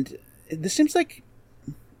 and this seems like.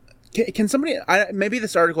 Can somebody? Maybe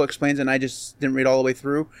this article explains, and I just didn't read all the way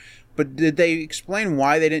through. But did they explain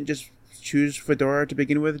why they didn't just choose Fedora to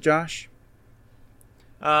begin with, Josh?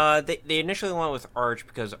 They initially went with Arch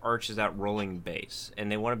because Arch is that rolling base, and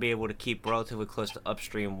they want to be able to keep relatively close to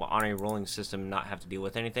upstream on a rolling system, and not have to deal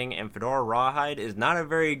with anything. And Fedora Rawhide is not a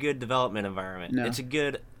very good development environment. No. It's a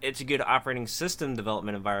good operating system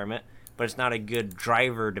development environment, but it's not a good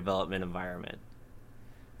driver development environment.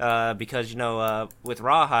 Because with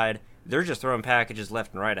Rawhide, they're just throwing packages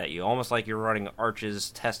left and right at you, almost like you're running Arch's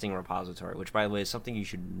testing repository, which, by the way, is something you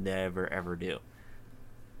should never ever do.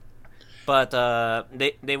 But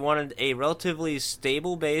they wanted a relatively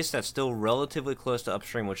stable base that's still relatively close to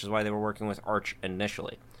upstream, which is why they were working with Arch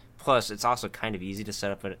initially. Plus, it's also kind of easy to set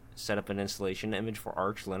up an installation image for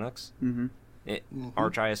Arch Linux. Mm-hmm.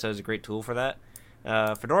 Arch ISO is a great tool for that.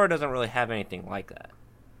 Fedora doesn't really have anything like that.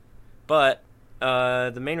 But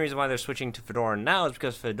the main reason why they're switching to Fedora now is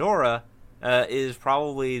because Fedora is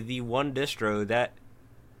probably the one distro that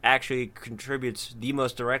actually contributes the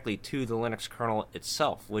most directly to the Linux kernel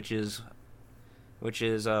itself, which is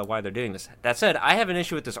why they're doing this. That said, I have an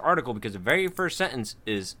issue with this article because the very first sentence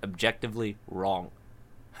is objectively wrong.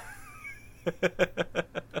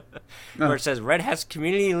 Where it says, Red Hat's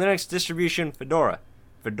community Linux distribution Fedora.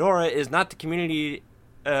 Fedora is not the community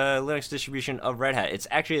Linux distribution of Red Hat. It's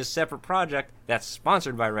actually a separate project that's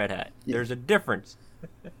sponsored by Red Hat. Yeah. There's a difference.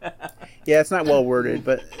 Yeah, it's not well worded,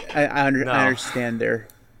 but I understand there.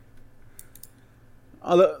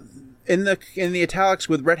 Although in the italics,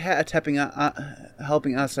 with Red Hat helping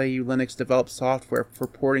Asahi Linux develop software for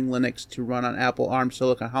porting Linux to run on Apple ARM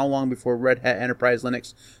Silicon, how long before Red Hat Enterprise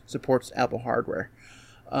Linux supports Apple hardware?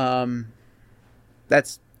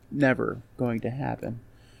 That's never going to happen.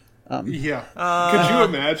 Could you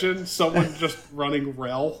imagine someone just running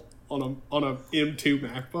RHEL on a M2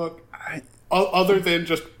 MacBook? Other than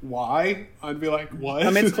just why? I'd be like, what? I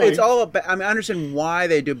mean, it's all about. I mean, I understand why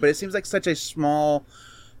they do, but it seems like such a small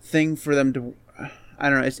thing for them to. I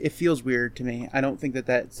don't know. It feels weird to me. I don't think that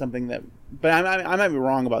that's something that. But I might be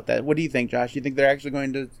wrong about that. What do you think, Josh? You think they're actually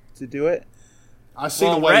going to do it? I see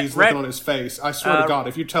the way he's looking on his face. I swear to God,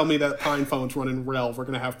 if you tell me that Pine Phone's running RHEL, we're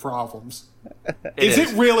going to have problems. Is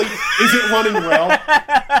it really? Is it running RHEL?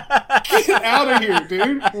 Get out of here,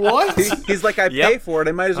 dude. What? He's like, I pay for it.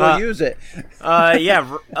 I might as well use it.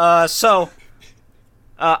 So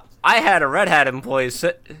I had a Red Hat employee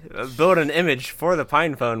build an image for the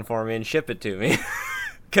Pine Phone for me and ship it to me.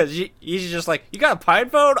 Because he's just like, you got a Pine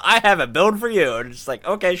Phone? I have it built for you. And it's like,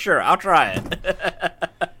 okay, sure, I'll try it.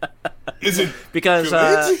 Is it because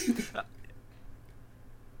I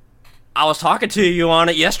was talking to you on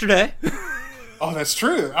it yesterday. Oh, that's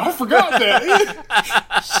true. I forgot that.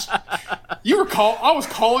 I was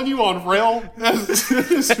calling you on RHEL.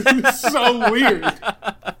 That's so weird.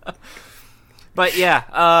 But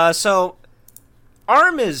yeah, so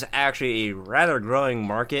ARM is actually a rather growing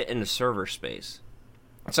market in the server space.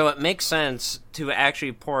 So it makes sense to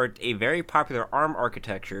actually port a very popular ARM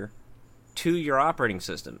architecture to your operating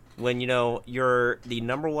system when you're the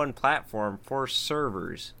number one platform for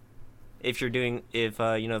servers if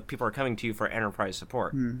people are coming to you for enterprise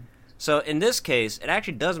support. So in this case, it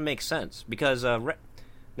actually does make sense because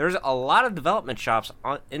there's a lot of development shops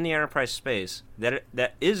in the enterprise space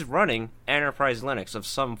that is running enterprise Linux of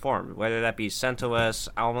some form, whether that be CentOS,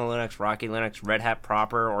 Alma Linux, Rocky Linux, Red Hat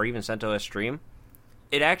proper, or even CentOS Stream.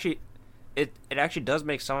 It actually does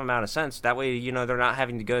make some amount of sense. That way, they're not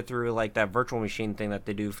having to go through like that virtual machine thing that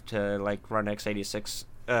they do to like run x86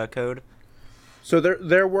 code. So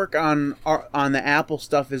their work on the Apple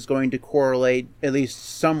stuff is going to correlate at least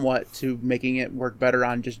somewhat to making it work better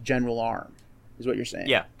on just general ARM, is what you're saying?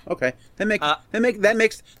 Yeah. Okay.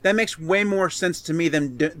 That makes way more sense to me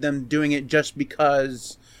than them doing it just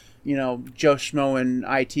because Joe Schmo in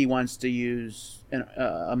IT wants to use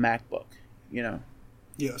a MacBook.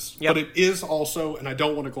 Yes, yep. But it is also, and I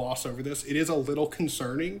don't want to gloss over this, it is a little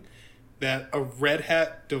concerning that a Red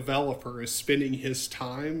Hat developer is spending his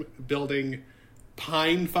time building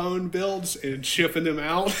Pine phone builds and shipping them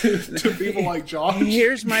out to people like Josh.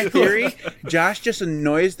 Here's my theory. Josh just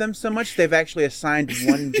annoys them so much they've actually assigned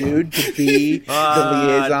one dude to be the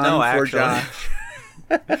liaison for Josh.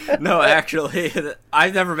 No, actually,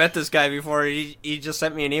 I've never met this guy before. He just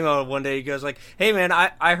sent me an email one day. He goes like, "Hey man,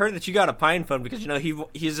 I heard that you got a Pine phone because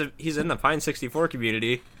he's in the Pine 64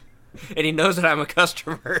 community, and he knows that I'm a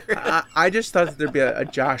customer." I just thought that there'd be a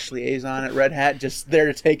Josh liaison at Red Hat just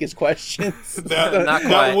there to take his questions.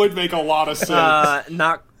 That would make a lot of sense.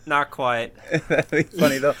 Not quite. That'd be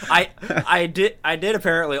funny though. I did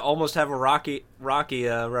apparently almost have a Rocky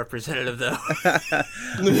representative though. All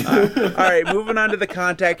right, moving on to the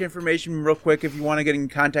contact information real quick. If you want to get in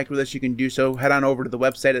contact with us, you can do so. Head on over to the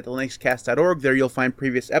website at thelinuxcast.org. There you'll find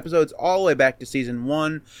previous episodes all the way back to season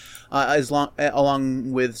 1.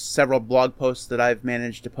 Along with several blog posts that I've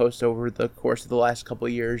managed to post over the course of the last couple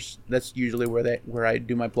of years. That's usually where I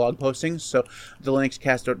do my blog postings. So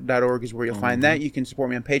thelinuxcast.org is where you'll find that. You can support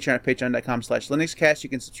me on Patreon at patreon.com/linuxcast. You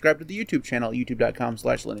can subscribe to the YouTube channel,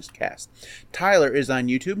 youtube.com/linuxcast. Tyler is on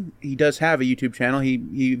YouTube. He does have a YouTube channel.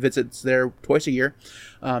 He visits there twice a year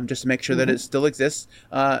just to make sure that it still exists.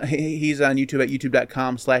 He's on YouTube at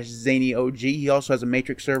youtube.com/zanyog. He also has a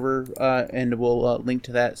Matrix server, and we'll link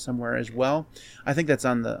to that somewhere as well. I think that's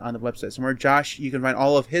on the website somewhere. Josh, you can find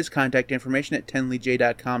all of his contact information at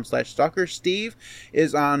tenleyj.com/stalker. Steve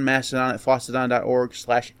is on Mastodon at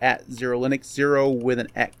fossadon.org/@0linux, 0 with an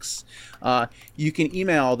X. You can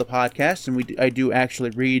email the podcast, and I do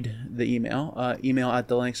actually read the email. Email at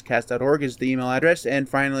thelinuxcast.org is the email address. And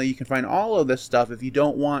finally, you can find all of this stuff. If you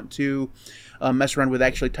don't want to mess around with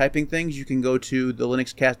actually typing things, you can go to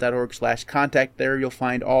thelinuxcast.org/contact. There you'll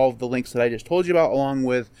find all of the links that I just told you about, along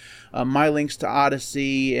with my links to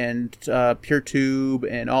Odyssey and PeerTube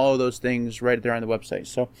and all of those things right there on the website.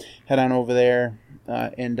 So head on over there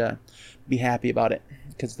and be happy about it,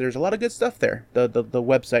 because there's a lot of good stuff there. The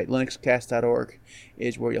website, linuxcast.org,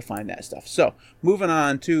 is where you'll find that stuff. So moving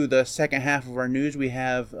on to the second half of our news, we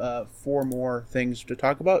have 4 more things to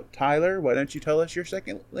talk about. Tyler, why don't you tell us your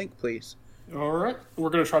second link, please? All right, we're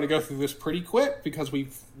going to try to go through this pretty quick because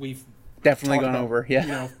we've definitely gone over.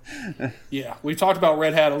 Yeah, yeah, we talked about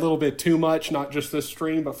Red Hat a little bit too much, not just this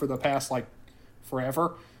stream, but for the past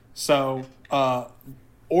forever. So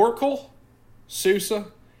Oracle, SUSE,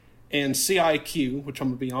 and CIQ, which I'm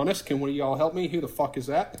going to be honest, can one of y'all help me? Who the fuck is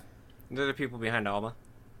that? They're the people behind Alma.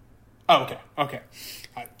 Oh, okay.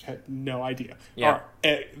 I had no idea. Yeah. All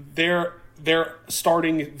right. They're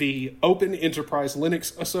starting the Open Enterprise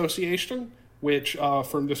Linux Association, which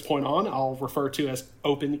from this point on I'll refer to as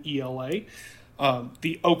Open ELA.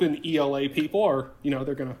 The Open ELA people are,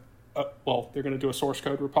 they're gonna do a source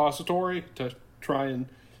code repository to try and,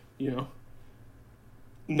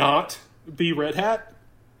 not be Red Hat,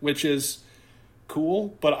 which is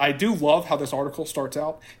cool. But I do love how this article starts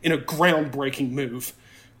out in a groundbreaking move.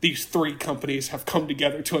 These 3 companies have come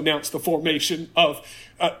together to announce the formation of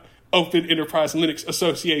Open Enterprise Linux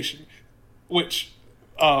Association, which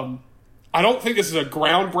I don't think this is a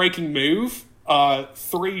groundbreaking move.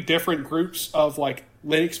 3 different groups of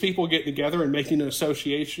Linux people getting together and making an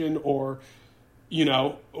association or,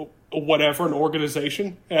 whatever, an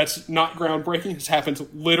organization. That's not groundbreaking. This happens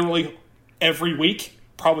literally every week,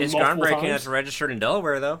 probably multiple times. It's groundbreaking. That's registered in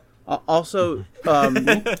Delaware, though. Also,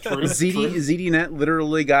 ZDNet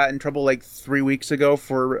literally got in trouble 3 weeks ago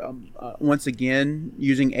for once again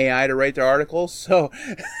using AI to write their articles. So,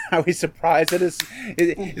 are we surprised that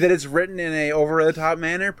it's written in a over the top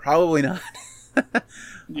manner? Probably not.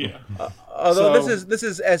 Yeah. Although this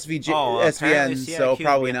is SVN, so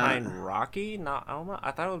probably not. Behind Rocky, not Alma.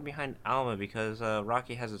 I thought it was behind Alma because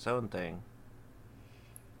Rocky has its own thing.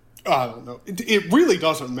 I don't know. It really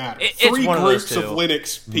doesn't matter. It's 3 one groups of of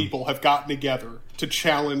Linux people have gotten together to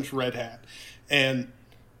challenge Red Hat. And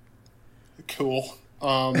cool.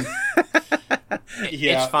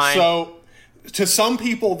 It's fine. So to some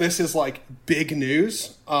people this is big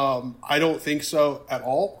news. I don't think so at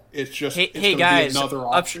all. It's just hey going to guys, be another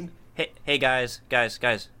option. Hey guys,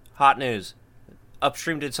 hot news.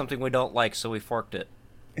 Upstream did something we don't like, so we forked it.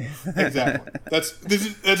 Exactly. That's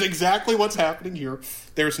exactly what's happening here.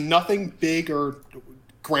 There's nothing big or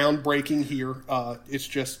groundbreaking here. It's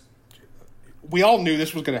just we all knew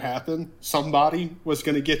this was going to happen. Somebody was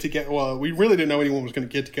going to get together. Well, we really didn't know anyone was going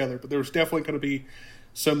to get together, but there was definitely going to be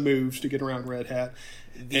some moves to get around Red Hat.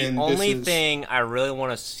 The only thing I really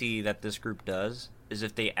want to see that this group does is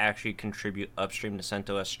if they actually contribute upstream to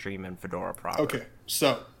CentOS Stream and Fedora proper. Okay,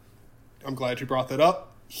 so I'm glad you brought that up.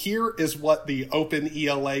 Here is what the Open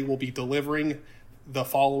ELA will be delivering the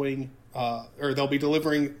following, or they'll be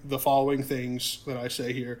delivering the following things that I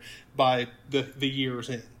say here by the year's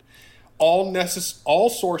end. All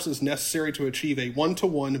sources necessary to achieve a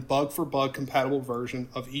one-to-one, bug-for-bug compatible version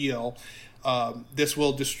of EL. This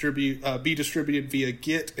will be distributed via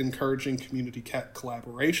Git, encouraging community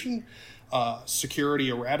collaboration, security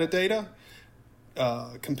errata data,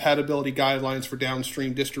 compatibility guidelines for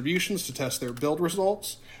downstream distributions to test their build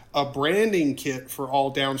results, a branding kit for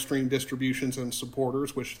all downstream distributions and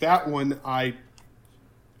supporters, which that one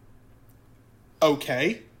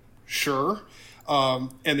okay, sure.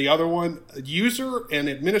 And the other one, user and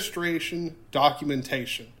administration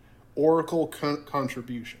documentation, Oracle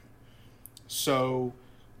contribution. So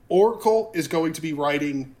Oracle is going to be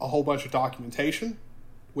writing a whole bunch of documentation,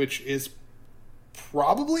 which is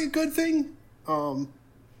probably a good thing.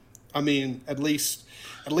 I mean, at least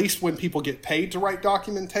when people get paid to write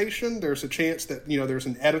documentation, there's a chance that, there's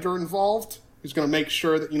an editor involved who's going to make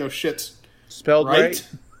sure that, shit's spelled right.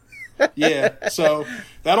 Yeah, so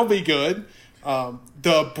that'll be good.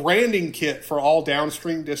 The branding kit for all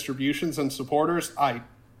downstream distributions and supporters, I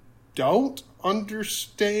don't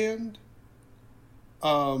understand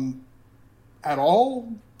at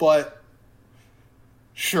all, but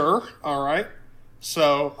sure, all right.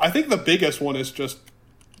 So I think the biggest one is just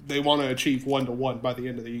they want to achieve one-to-one by the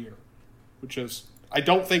end of the year, which is, I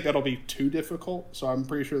don't think that'll be too difficult, so I'm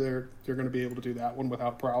pretty sure they're going to be able to do that one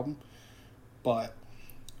without problem. But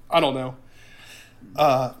I don't know.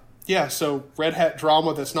 Yeah, so Red Hat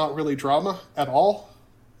drama that's not really drama at all,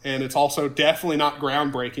 and it's also definitely not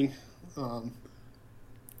groundbreaking.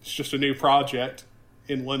 It's just a new project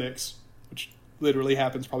in Linux, which literally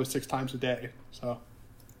happens probably 6 times a day. So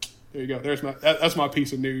there you go. That's my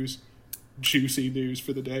piece of news, juicy news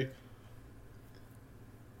for the day.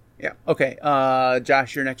 Yeah. Okay.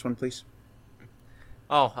 Josh, your next one, please.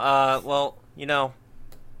 Well,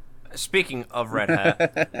 speaking of Red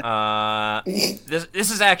Hat,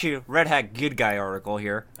 this is actually a Red Hat good guy article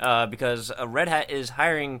here, because Red Hat is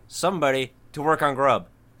hiring somebody to work on Grub.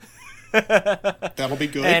 That'll be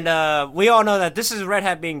good. And we all know that this is Red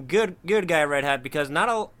Hat being good guy Red Hat, because not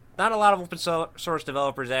a lot of open source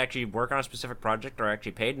developers actually work on a specific project or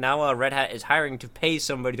actually paid. Now Red Hat is hiring to pay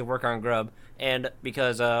somebody to work on Grub, and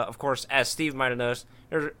because of course, as Steve might have noticed,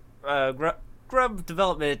 Grub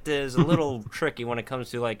development is a little tricky when it comes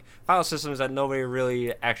to like file systems that nobody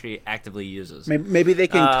really actually actively uses. Maybe they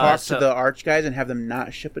can talk to the Arch guys and have them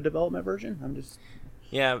not ship a development version.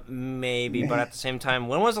 Yeah, maybe, but at the same time,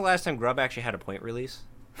 when was the last time Grub actually had a point release?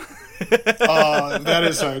 That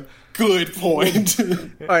is a good point.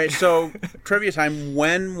 All right, so trivia time.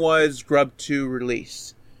 When was Grub 2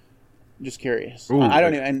 released? I'm just curious. Ooh, I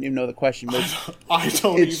don't even know the question. But I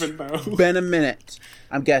don't even know. It's been a minute.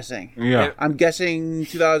 I'm guessing. Yeah. I'm guessing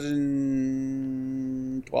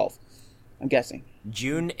 2012. I'm guessing.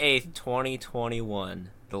 June 8th, 2021.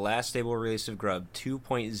 The last stable release of Grub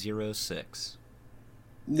 2.06.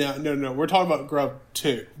 No. We're talking about Grub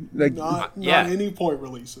 2. Not any point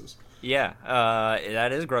releases. Yeah,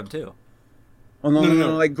 that is Grub 2. Oh,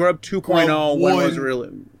 no. Like Grub 2.0, when was it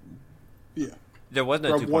really? Yeah. There was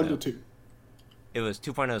no Grub 2.0. 1 to 2. It was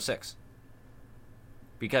 2.06.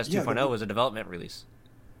 Because 2.0 was a development release.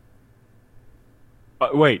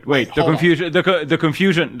 Wait. The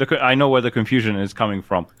confusion. I know where the confusion is coming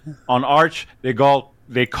from. On Arch, they call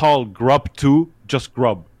Grub 2 just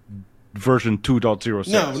Grub. Version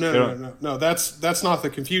 2.06. No. That's not the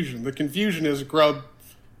confusion. The confusion is Grub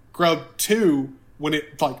 2 when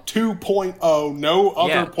it like 2.0, no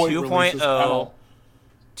other point releases at all.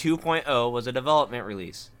 2.0 was a development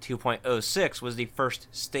release. 2.06 was the first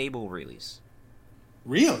stable release.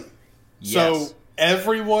 Really? Yes. So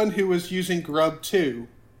everyone who was using Grub 2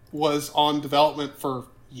 was on development for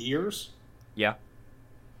years? Yeah.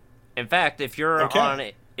 In fact, if you're on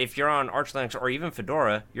Arch Linux or even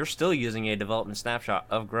Fedora, you're still using a development snapshot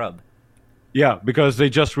of Grub. Yeah, because they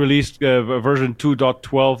just released version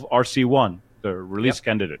 2.12 RC1, the release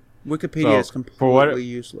candidate. Wikipedia is completely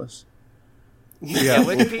useless. Yeah,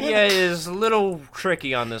 Wikipedia is a little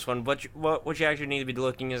tricky on this one, but what you actually need to be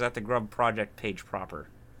looking is at the Grub project page proper.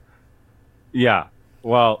 Yeah,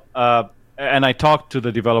 well, and I talked to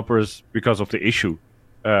the developers because of the issue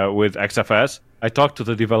with XFS. I talked to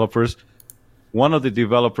the developers. One of the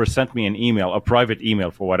developers sent me an email, a private email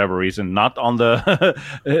for whatever reason, not on the,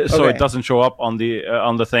 so it doesn't show up on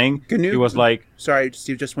the thing. He was like, "Sorry,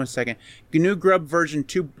 Steve, just 1 second. GNU Grub version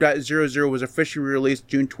 2.00 was officially released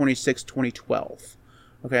June 26, 2012.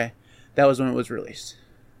 Okay, that was when it was released."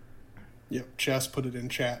 Yep, Chess put it in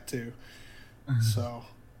chat too. So,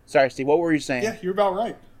 sorry, Steve, what were you saying? Yeah, you're about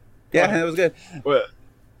right. Yeah, that was good.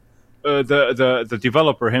 the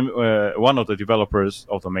developer, one of the developers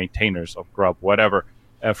of the maintainers of Grub, whatever,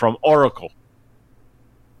 from Oracle,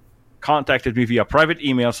 contacted me via private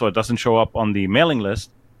email, so it doesn't show up on the mailing list,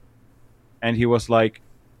 and he was like,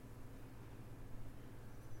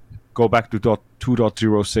 "Go back to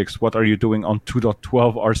 2.06. What are you doing on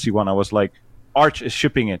 2.12 RC1?" I was like, "Arch is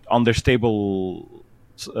shipping it on their stable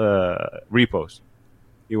repos."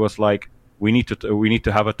 He was like, "We need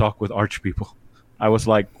to have a talk with Arch people." I was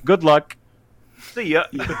like, "Good luck. See ya."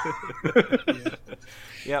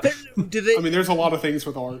 Yeah. Do I mean, there's a lot of things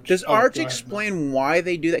with Arch. Does Arch explain why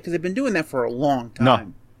they do that? Because they've been doing that for a long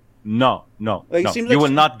time. No. Like, it no. seems You like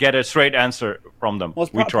will not get a straight answer from them. Well,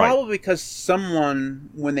 it's we tried. probably because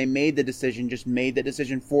someone, when they made the decision, just made that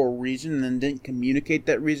decision for a reason and then didn't communicate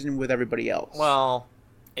that reason with everybody else. Well,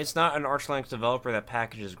 it's not an Arch Linux developer that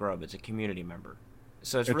packages Grub. It's a community member.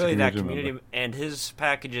 So it's It's really a that community community, and his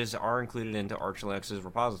packages are included into Arch Linux's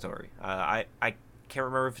repository. I can't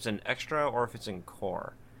remember if it's in Extra or if it's in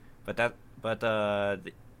Core, but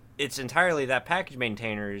it's entirely that package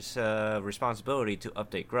maintainer's responsibility to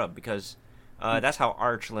update Grub, because that's how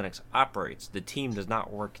Arch Linux operates. The team does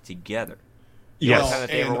not work together. The only time that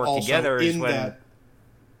they ever work together is when...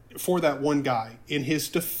 For that one guy, in his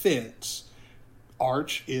defense,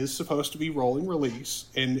 Arch is supposed to be rolling release,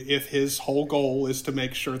 and if his whole goal is to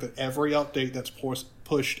make sure that every update that's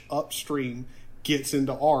pushed upstream gets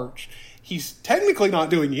into Arch, he's technically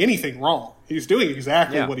not doing anything wrong. He's doing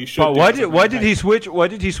exactly what he should. But why did he switch? Why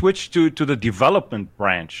did he switch to the development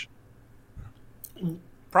branch?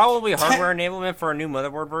 Probably hardware enablement for a new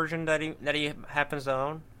motherboard version that he happens to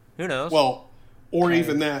own. Who knows? Well, or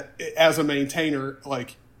even that, as a maintainer,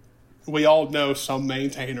 like, we all know some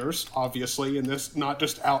maintainers, obviously, and this not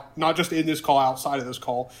just in this call, outside of this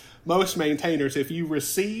call. Most maintainers, if you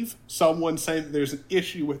receive someone saying that there's an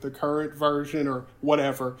issue with the current version or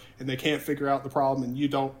whatever, and they can't figure out the problem, and you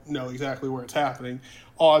don't know exactly where it's happening,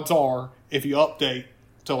 odds are, if you update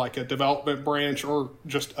to like a development branch or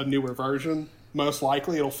just a newer version, most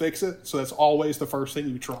likely it'll fix it. So that's always the first thing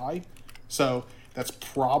you try. So that's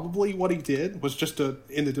probably what he did, was just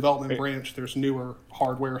in the development branch, there's newer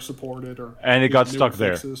hardware supported, or and it got stuck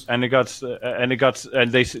fixes. there,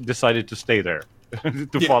 and they decided to stay there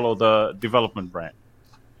to follow the development branch.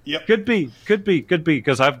 Yep. Could be,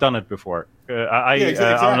 because I've done it before.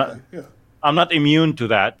 Exactly. I'm not immune to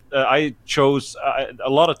that. I chose a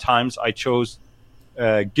lot of times. I chose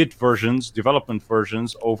Git versions, development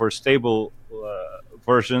versions, over stable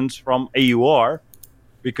versions from AUR,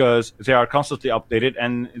 because they are constantly updated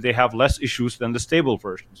and they have less issues than the stable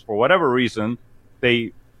versions. For whatever reason,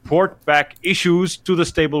 they port back issues to the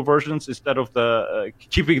stable versions instead of the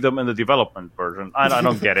keeping them in the development version. I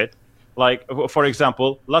don't get it. Like, for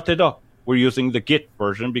example, LaTeDoc, we're using the Git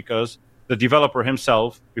version because the developer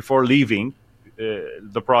himself, before leaving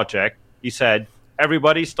the project, he said,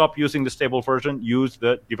 "Everybody stop using the stable version, use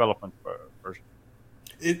the development version."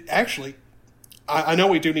 It actually, I know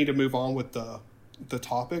we do need to move on with the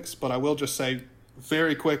topics, but I will just say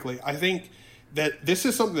very quickly, I think that this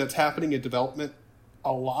is something that's happening in development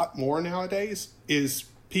a lot more nowadays, is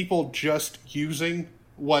people just using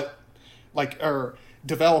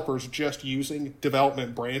developers just using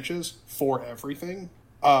development branches for everything.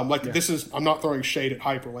 This is, I'm not throwing shade at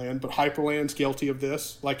Hyperland, but Hyperland's guilty of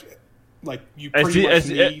this. Like you pretty much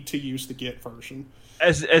need to use the Git version.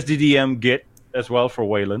 As SDDM Git as well for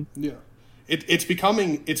Wayland. Yeah. It's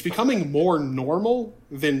becoming more normal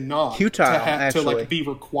than not Qtile, to be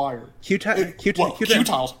required.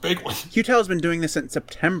 Qtile's a big one. Qtile's been doing this since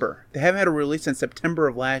September. They haven't had a release since September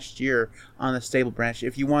of last year on the stable branch.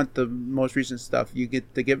 If you want the most recent stuff, you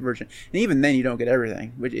get the Git version, and even then you don't get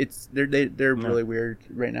everything. Which they're really weird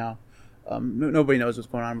right now. Nobody knows what's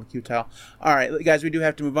going on with Qtile. All right, guys, we do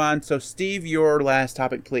have to move on. So, Steve, your last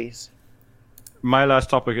topic, please. My last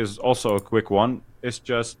topic is also a quick one. It's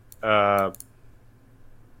just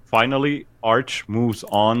finally Arch moves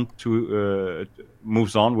on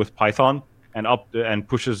with Python and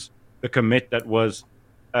pushes the commit that was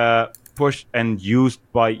pushed and used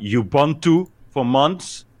by Ubuntu for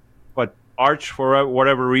months, but Arch, for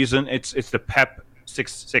whatever reason, it's the PEP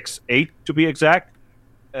 668 to be exact.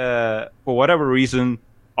 For whatever reason,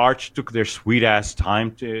 Arch took their sweet ass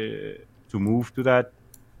time to move to that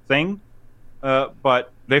thing,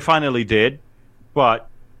 but they finally did, but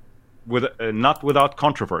not without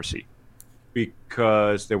controversy,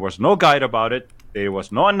 because there was no guide about it, there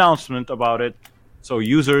was no announcement about it, so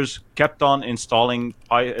users kept on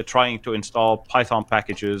trying to install Python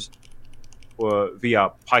packages via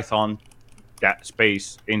Python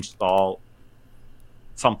space install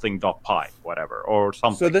something.py, whatever, or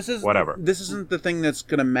something. So this is whatever. This isn't the thing that's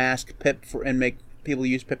going to mask pip and make people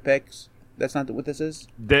use pipx. That's not what this is.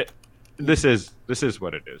 This is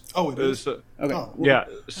what it is. Oh, it is. Okay. Oh. Yeah.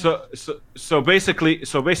 So basically,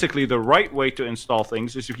 the right way to install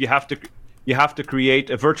things is if you have to create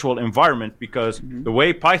a virtual environment, because the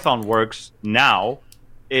way Python works now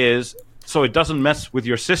is so it doesn't mess with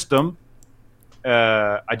your system.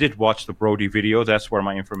 I did watch the Brody video. That's where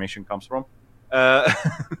my information comes from.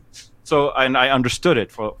 And I understood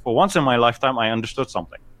it for once in my lifetime. I understood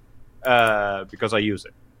something because I use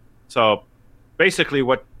it. So basically,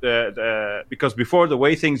 because before the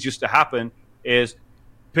way things used to happen is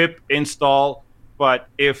pip install, but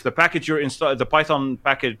if the package the Python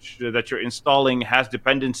package that you're installing has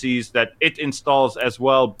dependencies that it installs as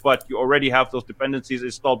well, but you already have those dependencies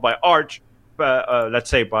installed by Arch, let's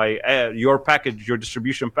say by your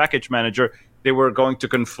distribution package manager, they were going to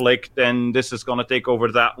conflict, and this is going to take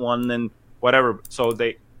over that one and whatever. So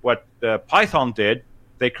what Python did,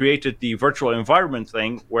 they created the virtual environment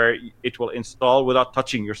thing where it will install without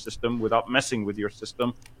touching your system, without messing with your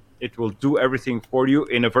system. It will do everything for you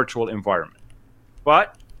in a virtual environment.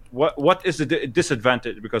 But what is the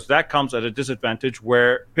disadvantage? Because that comes at a disadvantage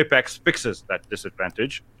where pipx fixes that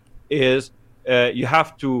disadvantage. Is you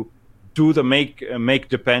have to do the make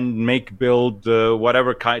depend, make build,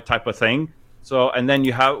 whatever type of thing. So, and then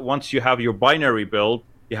once you have your binary build,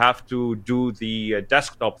 you have to do the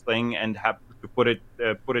desktop thing and have to put it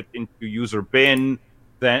into user bin,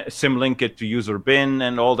 then symlink it to user bin,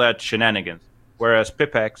 and all that shenanigans. Whereas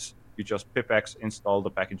pipx, you just pipx install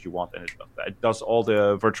the package you want, and it does that. It does all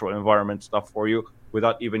the virtual environment stuff for you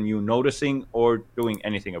without even you noticing or doing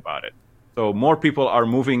anything about it. So more people are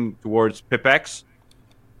moving towards pipx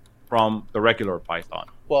from the regular Python.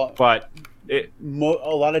 Well, but a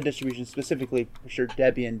lot of distributions, specifically for sure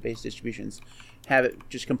Debian-based distributions, have it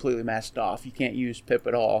just completely masked off. You can't use pip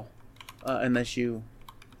at all unless you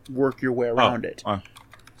work your way around it.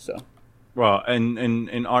 So, well, and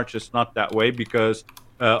in Arch it's not that way, because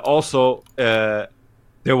also there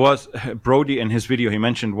was Brody in his video. He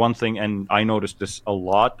mentioned one thing, and I noticed this a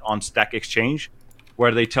lot on Stack Exchange,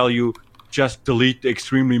 where they tell you just delete the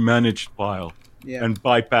extremely managed file. Yeah. And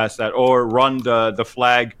bypass that, or run the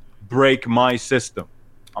flag break my system.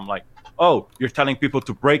 I'm like, oh, you're telling people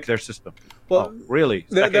to break their system? Well, really?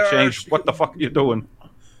 Stack Exchange, what the fuck are you doing?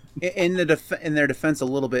 In their defense, a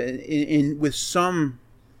little bit, with some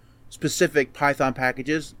specific Python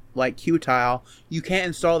packages like Qtile, you can't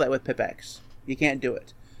install that with pipx. You can't do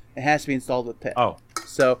it. It has to be installed with pip. Oh,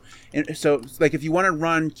 so like if you want to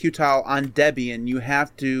run Qtile on Debian, you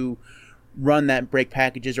have to run that break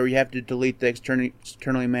packages, or you have to delete the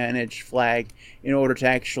externally managed flag in order to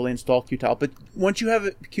actually install Qtile. But once you have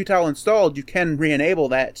Qtile installed, you can re-enable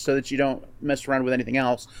that so that you don't mess around with anything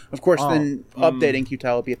else. Of course, then updating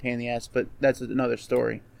Qtile would be a pain in the ass, but that's another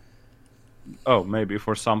story. Oh, maybe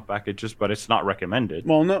for some packages, but it's not recommended.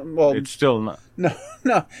 Well, no. Well, it's still not. No.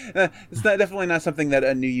 It's definitely not something that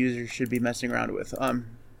a new user should be messing around with.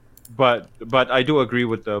 But I do agree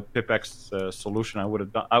with the pipx solution. I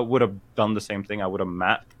would have done the same thing. I would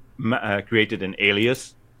have created an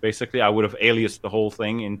alias. Basically, I would have aliased the whole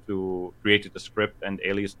thing created the script and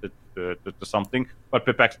aliased it to something. But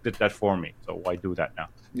pipx did that for me, so why do that now?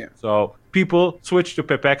 Yeah. So people switch to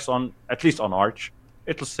pipx at least on Arch.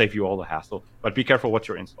 It'll save you all the hassle. But be careful what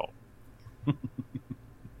you're installing.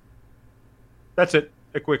 That's it.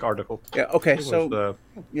 A quick article. Yeah, okay,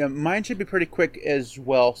 mine should be pretty quick as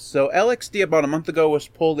well. So LXD about a month ago was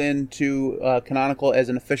pulled into Canonical as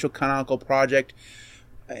an official Canonical project.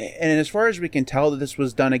 And as far as we can tell, this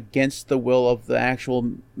was done against the will of the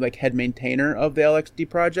actual head maintainer of the LXD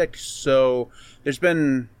project. So there's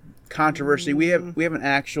been controversy. We haven't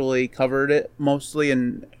actually covered it mostly,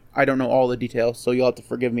 and I don't know all the details, so you'll have to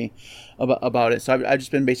forgive me about it. So I've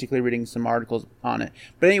just been basically reading some articles on it.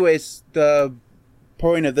 But anyways, the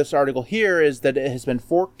point of this article here is that it has been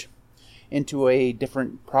forked into a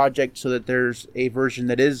different project so that there's a version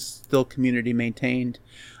that is still community maintained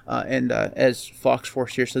and as Fox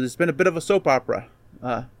Force here. So there's been a bit of a soap opera.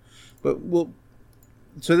 So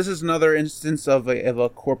this is another instance of a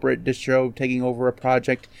corporate distro taking over a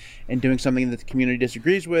project and doing something that the community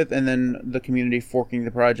disagrees with, and then the community forking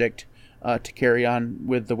the project to carry on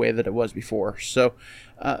with the way that it was before. So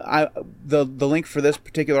the link for this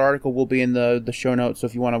particular article will be in the show notes, so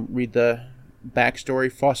if you want to read the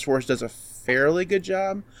backstory. Phosphorus does a fairly good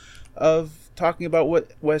job of talking about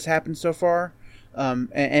what has happened so far,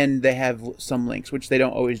 and they have some links, which they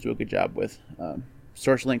don't always do a good job with.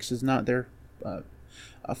 Source links is not their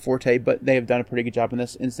forte, but they have done a pretty good job in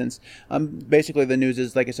this instance. Basically, the news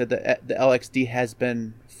is, like I said, the LXD has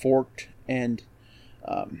been forked, and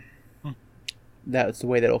that's the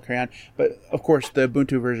way that it'll carry on. But of course, the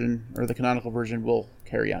Ubuntu version or the canonical version will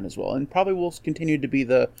carry on as well, and probably will continue to be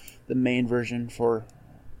the main version for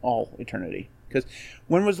all eternity. Because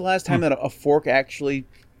when was the last time that a fork actually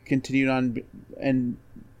continued on and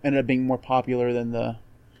ended up being more popular than the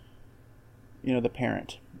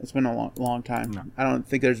parent? It's been a long time. No. I don't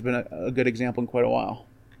think there's been a good example in quite a while.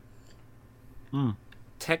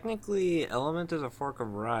 Technically, Element is a fork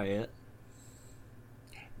of Riot.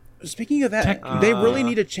 Speaking of that, they really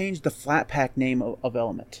need to change the Flatpak name of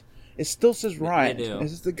Element. It still says Riot. They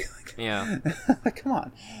do. Yeah. Come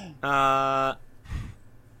on.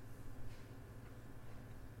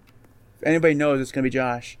 If anybody knows, it's going to be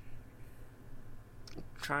Josh. I'm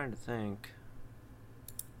trying to think.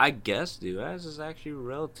 I guess Duaz is actually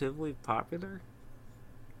relatively popular.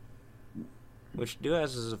 Which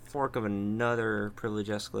Duaz is a fork of another privilege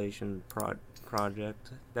escalation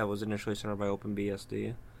project that was initially started by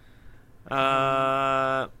OpenBSD.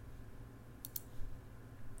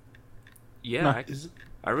 Yeah,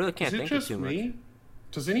 I really can't think of too much.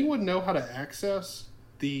 Does anyone know how to access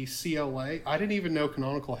the CLA? I didn't even know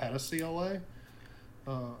Canonical had a CLA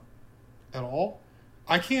at all.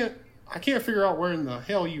 I can't figure out where in the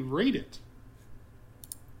hell you read it.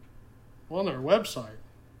 On their website.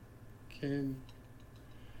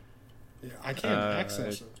 I can't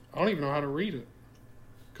access it. I don't even know how to read it.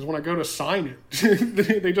 Because when I go to sign it,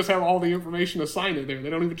 they just have all the information to sign it there. They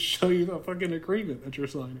don't even show you the fucking agreement that you're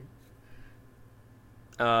signing.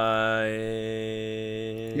 Yeah,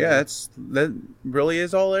 that really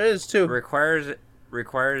is all it is too. Requires a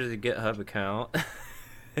GitHub account,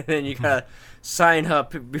 and then you gotta sign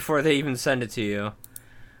up before they even send it to you.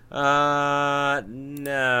 No.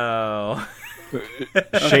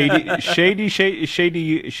 shady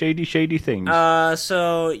things.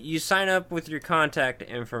 So you sign up with your contact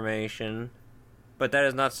information, but that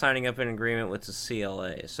is not signing up in agreement with the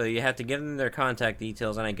CLA. So you have to give them their contact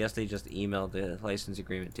details, and I guess they just emailed the license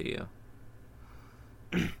agreement to you.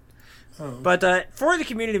 But for the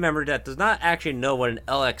community member that does not actually know what an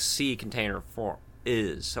LXC container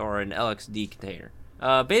is, or an LXD container,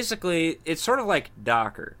 basically it's sort of like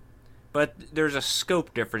Docker. But there's a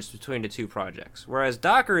scope difference between the two projects. Whereas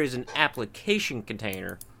Docker is an application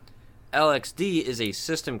container, LXD is a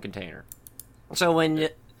system container. So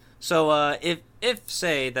if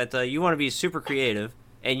say that you want to be super creative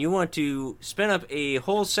and you want to spin up a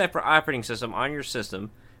whole separate operating system on your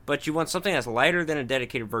system, but you want something that's lighter than a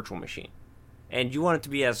dedicated virtual machine, and you want it to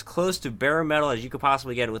be as close to bare metal as you could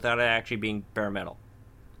possibly get without it actually being bare metal,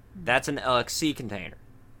 that's an LXC container.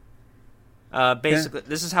 Basically,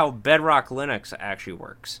 This is how Bedrock Linux actually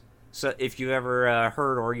works. So if you've ever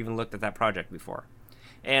heard or even looked at that project before,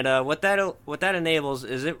 and what that enables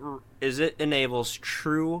is it enables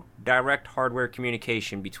true direct hardware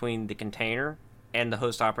communication between the container and the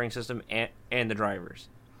host operating system and the drivers.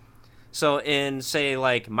 So in, say,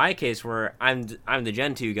 like my case where I'm the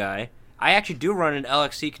Gentoo guy, I actually do run an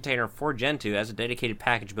LXC container for Gentoo as a dedicated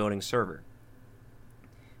package building server.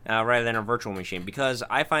 Rather than a virtual machine, because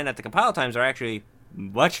I find that the compile times are actually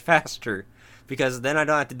much faster, because then I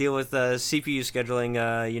don't have to deal with CPU scheduling,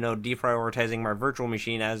 deprioritizing my virtual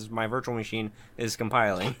machine as my virtual machine is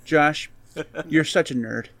compiling. Josh, you're such a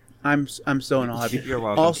nerd. I'm so in awe of you. You're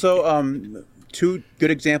welcome. Also, two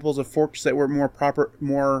good examples of forks that were more popular: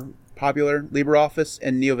 LibreOffice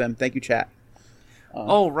and NeoVim. Thank you, chat.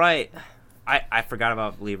 Oh, right. I forgot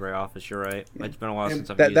about LibreOffice. You're right. Yeah. It's been a while since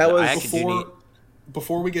I've used it. Was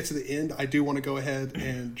before we get to the end, I do want to go ahead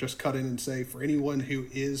and just cut in and say, for anyone who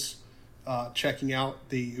is checking out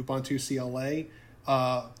the Ubuntu CLA,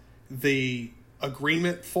 the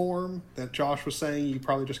agreement form that Josh was saying you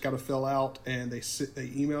probably just got to fill out and they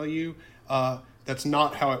email you, that's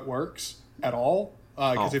not how it works at all.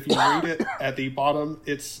 Because if you read it at the bottom,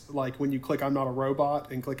 it's like when you click "I'm not a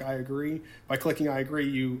robot" and click "I agree." By clicking "I agree,"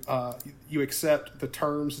 you accept the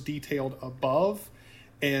terms detailed above.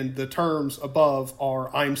 And the terms above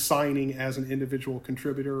are I'm signing as an individual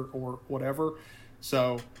contributor or whatever.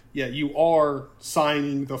 So, yeah, you are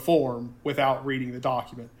signing the form without reading the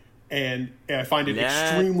document. And I find it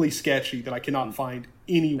extremely sketchy that I cannot find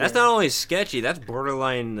anywhere. That's not only sketchy, that's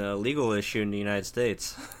borderline legal issue in the United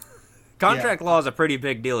States. Contract law is a pretty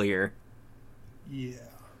big deal here. Yeah.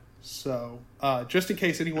 So, just in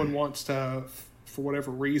case anyone wants to, for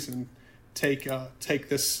whatever reason, take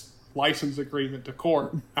this license agreement to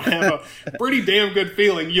court, I have a pretty damn good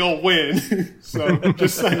feeling you'll win. So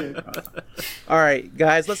just saying. All right,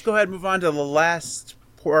 guys, let's go ahead and move on to the last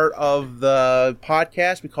part of the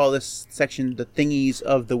podcast. We call this section the Thingies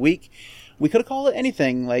of the Week. We could have called it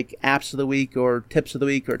anything, like Apps of the Week or Tips of the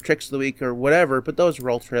Week or Tricks of the Week or whatever, but those were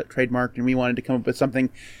all trademarked, and we wanted to come up with something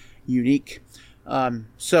unique.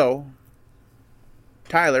 So,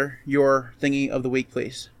 Tyler, your Thingy of the Week,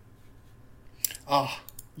 please.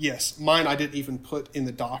 Yes, mine I didn't even put in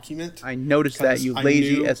the document. I noticed that, you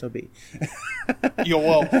lazy SOB. Yeah,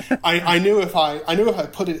 well, I knew if I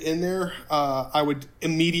put it in there, I would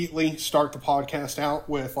immediately start the podcast out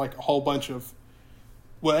with like a whole bunch of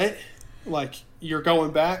what, like you're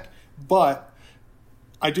going back. But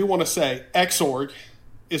I do want to say Xorg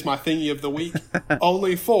is my thingy of the week,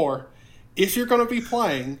 only for if you're going to be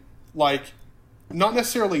playing like not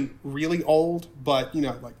necessarily really old, but you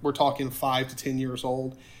know, like we're talking 5 to 10 years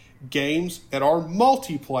old games that are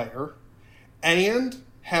multiplayer and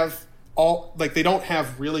have all like they don't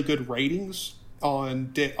have really good ratings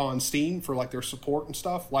on Steam for like their support and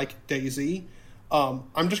stuff like DayZ.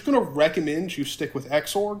 I'm just going to recommend you stick with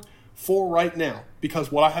Xorg for right now,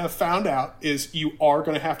 because what I have found out is you are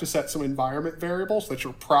going to have to set some environment variables that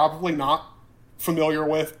you're probably not familiar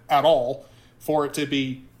with at all for it to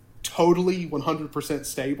be totally 100%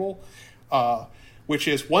 stable, which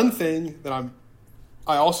is one thing that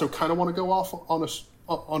I also kind of want to go off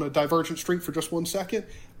on a divergent streak for just 1 second.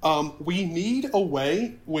 We need a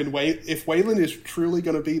way if Wayland is truly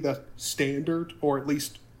going to be the standard, or at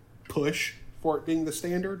least push for it being the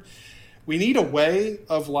standard, we need a way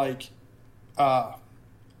of like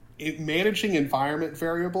managing environment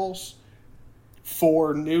variables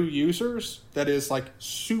for new users that is like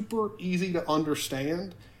super easy to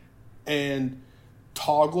understand and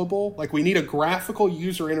toggleable. Like we need a graphical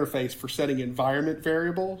user interface for setting environment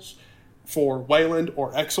variables for Wayland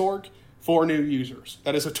or Xorg for new users.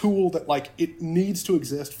 That is a tool that like it needs to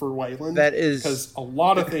exist for Wayland. That is because a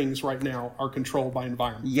lot of things right now are controlled by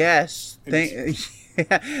environment. Yes.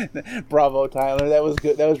 Bravo, Tyler. That was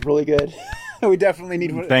good. That was really good. We definitely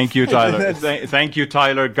need one. Thank you, Tyler. Thank you,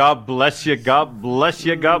 Tyler. God bless you. God bless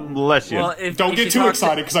you. God bless you. Well, don't get too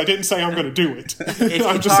excited because I didn't say I'm going to do it. If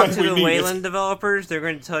you talk to the Wayland developers, they're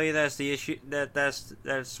going to tell you that's the issue. That's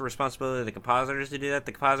the responsibility of the compositors to do that.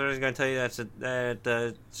 The compositors are going to tell you that's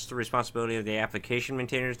the responsibility of the application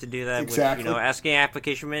maintainers to do that. Exactly. Which, asking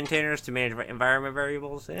application maintainers to manage environment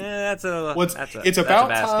variables. It's about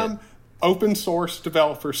time open source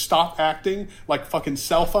developers stop acting like fucking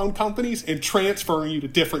cell phone companies and transferring you to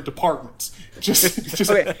different departments. Just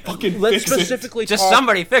okay, fucking let's fix specifically it. Just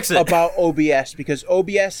somebody fix it about OBS, because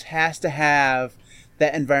OBS has to have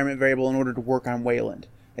that environment variable in order to work on Wayland.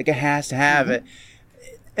 Like it has to have it,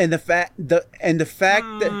 and the fact that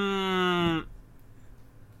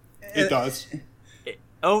it does.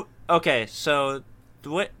 Okay. So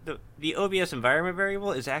the OBS environment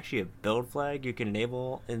variable is actually a build flag you can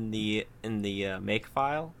enable in the make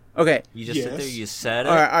file. Okay. You just sit there, you set it.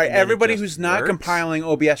 All right. Everybody who's not works. compiling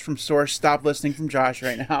OBS from source, stop listening from Josh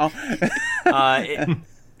right now.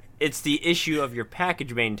 It's the issue of your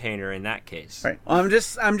package maintainer in that case. Right. I'm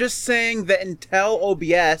just saying that until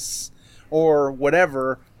OBS or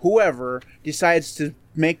whoever decides to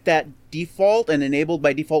make that default and enabled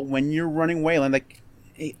by default when you're running Wayland, like.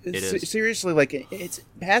 Seriously, like it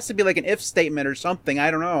has to be like an if statement or something.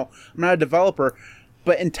 I don't know. I'm not a developer,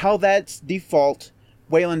 but until that's default,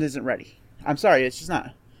 Wayland isn't ready. I'm sorry, it's just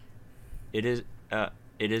not. It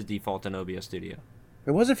is default in OBS Studio.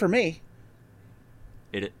 It wasn't for me.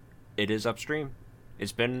 It is upstream.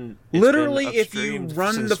 It's been literally if you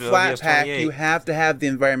run the Flatpak, you have to have the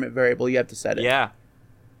environment variable. You have to set it.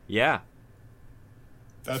 Yeah.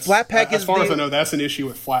 Flatpak as far as I know, that's an issue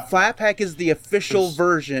with Flatpak. Flatpak is the official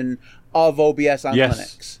version of OBS on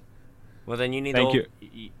Linux. Well, then you need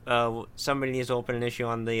somebody needs to open an issue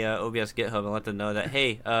on the OBS GitHub and let them know that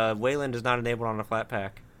hey, Wayland is not enabled on the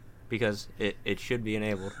Flatpak because it should be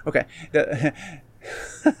enabled. Okay,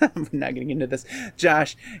 I'm not getting into this.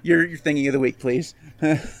 Josh, your thingy of the week, please.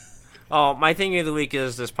 Oh, my thingy of the week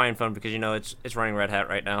is this PinePhone because it's running Red Hat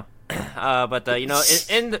right now.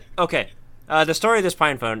 The story of this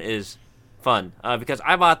PinePhone is fun because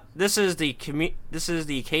I bought this is the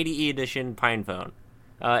KDE edition PinePhone.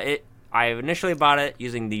 I initially bought it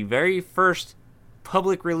using the very first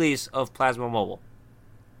public release of Plasma Mobile.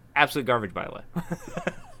 Absolute garbage, by the way.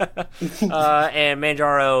 And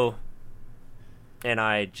Manjaro and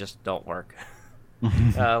I just don't work.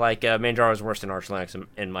 Manjaro is worse than Arch Linux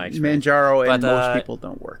in my experience. Manjaro and most people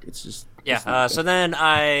don't work. It's just so then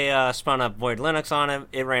I spun up Void Linux on it.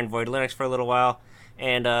 It ran Void Linux for a little while,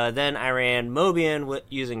 and then I ran Mobian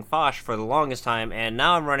using Phosh for the longest time, and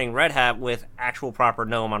now I'm running Red Hat with actual proper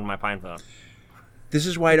GNOME on my PinePhone. This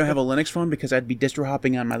is why I don't have a Linux phone, because I'd be distro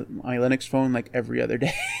hopping on my Linux phone like every other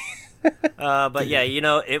day. But yeah,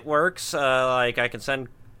 it works. Like I can send,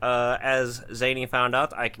 as Zany found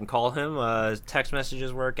out, I can call him. Text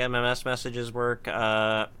messages work, MMS messages work.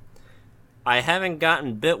 I haven't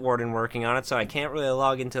gotten Bitwarden working on it, so I can't really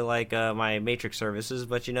log into like my Matrix services.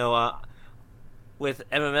 But with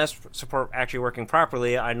MMS support actually working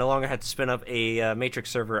properly, I no longer have to spin up a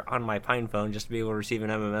Matrix server on my Pine phone just to be able to receive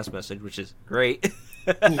an MMS message, which is great.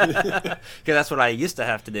 Because that's what I used to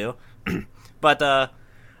have to do. But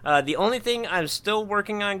the only thing I'm still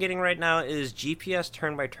working on getting right now is GPS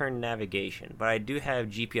turn-by-turn navigation. But I do have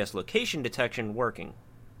GPS location detection working.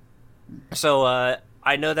 So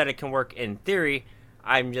I know that it can work in theory.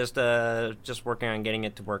 I'm just working on getting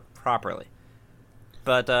it to work properly.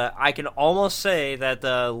 But I can almost say that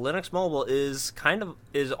Linux Mobile is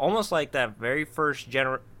almost like that very first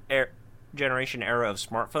generation era of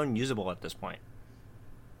smartphone usable at this point.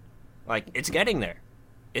 Like, it's getting there.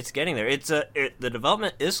 It's getting there. The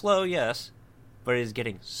development is slow, yes, but it is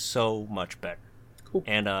getting so much better. Cool.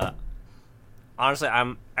 And honestly,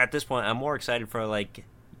 at this point I'm more excited for like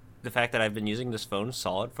the fact that I've been using this phone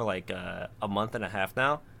solid for like a month and a half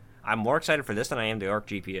now. I'm more excited for this than I am the Arc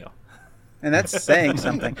GPU. And that's saying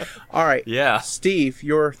something. All right. Yeah. Steve,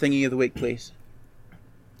 your thingy of the week, please.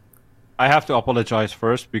 I have to apologize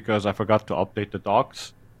first because I forgot to update the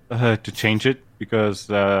docs to change it, because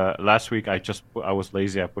last week I was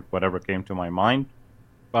lazy. I put whatever came to my mind.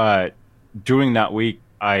 But during that week,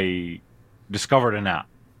 I discovered an app.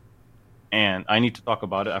 And I need to talk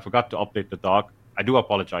about it. I forgot to update the doc. I do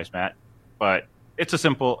apologize, Matt. But it's a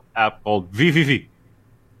simple app called VVV.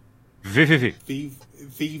 VVV.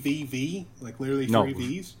 VVV? Like literally No. three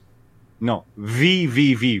V's? No,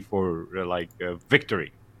 VVV for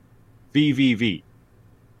victory. VVV.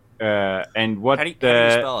 And what? How do you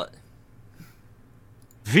spell it?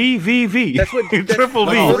 VVV. That's what Triple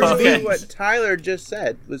V. literally Okay. what Tyler just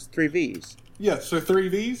said was 3 V's. Yeah, so three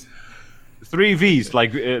V's? 3 V's,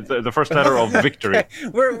 like the first letter of victory. Okay.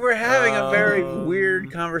 We're having a very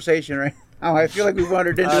weird conversation right now. I feel like we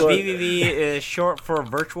wandered into a... VVV is short for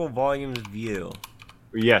Virtual Volumes View.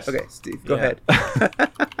 Yes. Okay, Steve, go Yeah. ahead.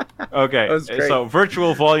 Okay. That was great. So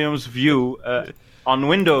virtual volumes view on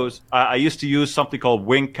Windows. I used to use something called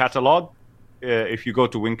Wing Catalog. If you go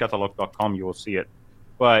to wingcatalog.com, you will see it.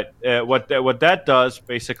 But what that does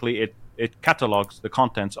basically, it catalogs the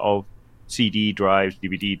contents of CD drives,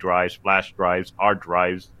 DVD drives, flash drives, hard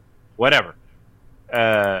drives, whatever.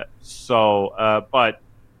 But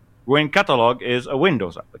Wing Catalog is a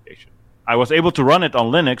Windows application. I was able to run it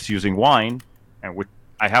on Linux using Wine, and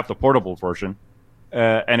I have the portable version,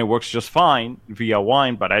 and it works just fine via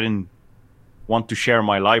Wine. But I didn't want to share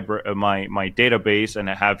my library, my database, and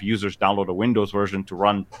have users download a Windows version to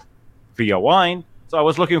run via Wine. So I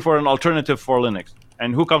was looking for an alternative for Linux.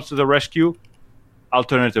 And who comes to the rescue?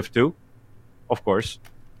 Alternative 2, of course.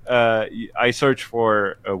 I searched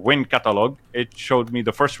for Win Catalog. It showed me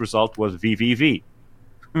the first result was VVV,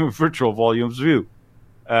 Virtual Volumes View.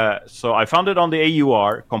 So I found it on the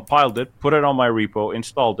AUR, compiled it, put it on my repo,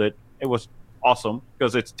 installed it. It was awesome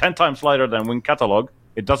because it's 10 times lighter than Win Catalog.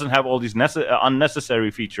 It doesn't have all these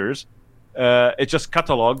unnecessary features. It just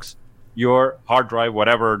catalogs your hard drive,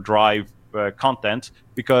 whatever drive content,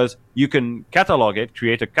 because you can catalog it,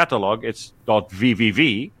 create a catalog. It's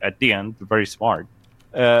 .vvv at the end, very smart.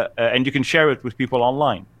 And you can share it with people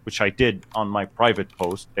online, which I did on my private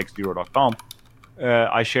post, xzero.com.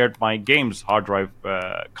 I shared my games hard drive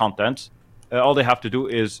contents. All they have to do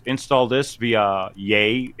is install this via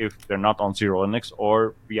Yay if they're not on Zero Linux,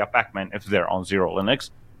 or via Pacman if they're on Zero Linux.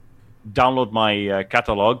 Download my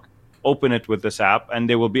catalog, open it with this app, and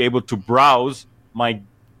they will be able to browse my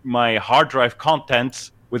hard drive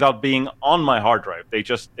contents without being on my hard drive.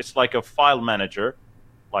 It's like a file manager,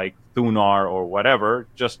 like Thunar or whatever.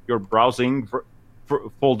 Just you're browsing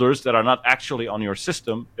folders that are not actually on your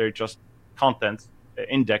system. They're just contents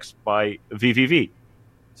indexed by VVV.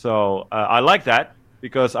 So I like that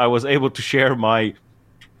because I was able to share my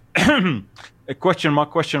question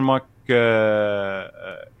mark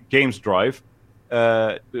games drive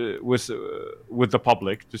with the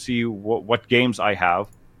public to see what games I have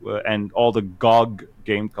and all the GOG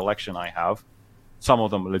game collection I have. Some of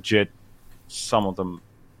them legit, some of them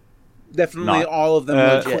Definitely not. all of them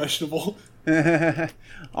legit. Questionable.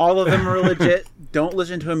 All of them are legit. Don't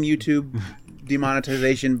listen to a YouTube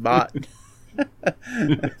demonetization bot.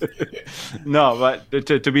 No, but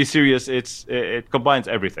to be serious, it combines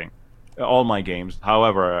everything, all my games.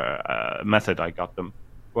 However, method I got them,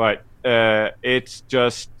 but it's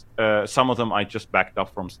just some of them I just backed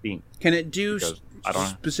up from Steam. Can it do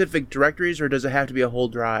specific directories, or does it have to be a whole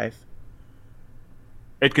drive?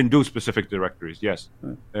 It can do specific directories, yes.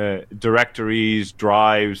 Directories,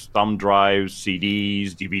 drives, thumb drives,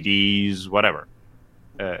 CDs, DVDs, whatever.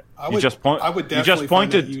 I would definitely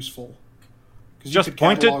find it useful. Because you could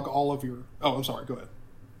catalog all of your... Oh, I'm sorry, go ahead.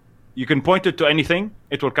 You can point it to anything,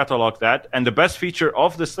 it will catalog that. And the best feature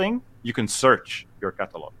of this thing, you can search your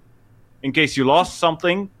catalog. In case you lost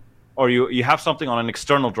something, or you have something on an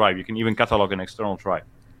external drive, you can even catalog an external drive.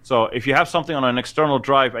 So if you have something on an external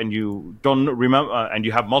drive and you don't remember, and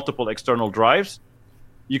you have multiple external drives,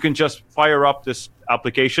 you can just fire up this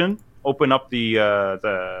application, open up the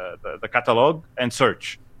catalog, and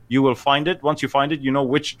search. You will find it. Once you find it, you know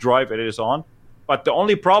which drive it is on. But the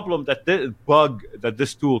only problem bug that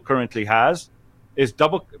this tool currently has is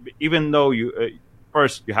even though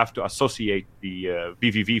first you have to associate the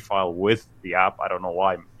VVV file with the app. I don't know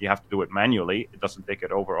why you have to do it manually. It doesn't take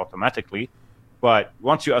it over automatically. But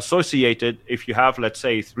once you associate it, if you have, let's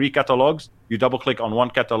say, 3 catalogs, you double-click on one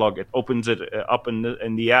catalog, it opens it up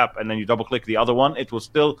in the app, and then you double-click the other one, it will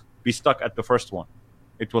still be stuck at the first one.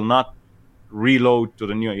 It will not reload to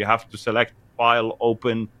the new. You have to select File,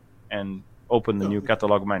 Open, and open the new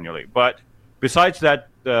catalog manually. But besides that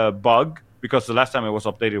bug, because the last time it was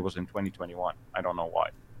updated was in 2021, I don't know why.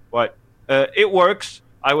 But it works.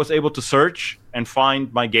 I was able to search and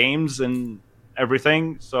find my games and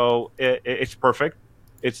everything, so it's perfect.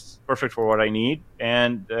 It's perfect for what I need,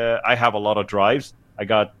 and I have a lot of drives. I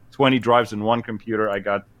got 20 drives in one computer. I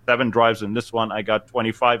got 7 drives in this one. I got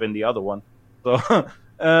 25 in the other one. So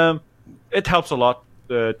it helps a lot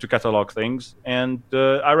to catalog things, and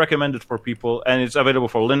I recommend it for people. And it's available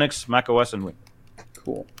for Linux, Mac OS, and Windows.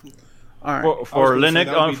 Cool. All right. For Linux,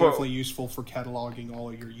 that would be definitely useful for cataloging all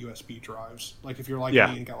of your USB drives. Like if you're like me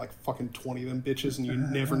and got like fucking 20 of them bitches, and you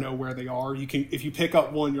never know where they are. You can, if you pick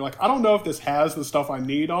up one, you're like, I don't know if this has the stuff I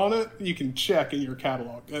need on it. You can check in your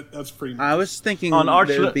catalog. That's pretty nice. I was thinking that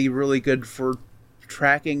it would be really good for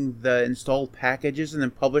tracking the installed packages and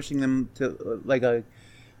then publishing them to like a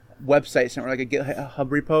website somewhere, like a GitHub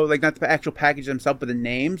repo, like not the actual package themselves, but the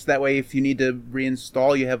names. That way, if you need to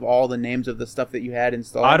reinstall, you have all the names of the stuff that you had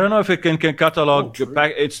installed. I don't know if it can catalog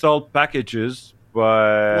installed packages, but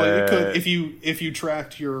well, you could if you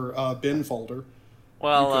tracked your bin folder.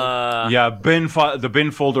 Well, the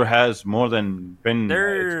bin folder has more than bin.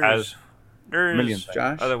 There's millions.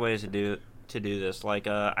 Other ways to do this, like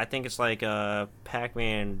I think it's like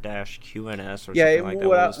Pacman-QNS or something like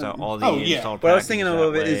that. All the installed what I was thinking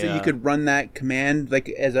of is that you could run that command like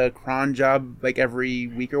as a cron job, like every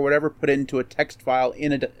week or whatever. Put it into a text file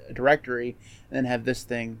in a directory, and then have this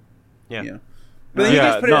thing. Yeah. You know. But then you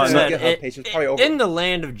just put it in the GitHub page. It's probably over. In the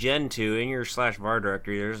land of Gen 2, in your /var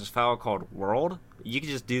directory, there's this file called world. You can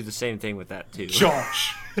just do the same thing with that too.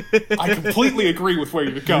 Josh, I completely agree with where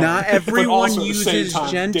you're going. Not everyone uses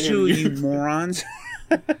Gen 2, you morons.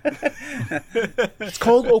 It's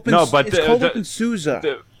called Open. No, but it's called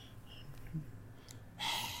OpenSUSE.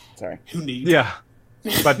 Sorry. Who needs? Yeah,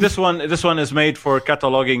 but this one is made for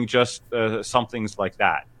cataloging just some things like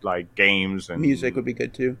that, like games and music would be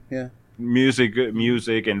good too. Yeah. Music and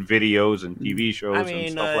videos and TV shows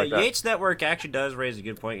and stuff like that. Yates Network actually does raise a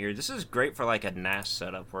good point here. This is great for like a NAS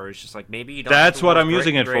setup where it's just like maybe you don't. That's what I'm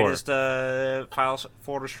using it for. Greatest file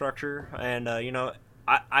folder structure, and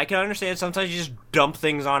I can understand sometimes you just dump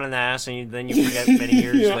things on a NAS and then you forget many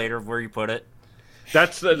years later where you put it.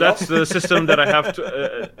 That's the system that I have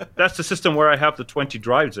to. That's the system where I have the 20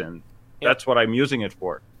 drives in. Yep. That's what I'm using it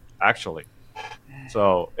for, actually.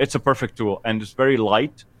 So it's a perfect tool, and it's very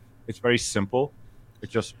light. It's very simple. It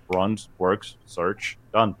just runs, works, search,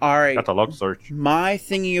 done. All right. Catalog, search. My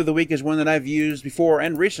thingy of the week is one that I've used before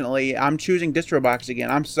and recently. I'm choosing DistroBox again.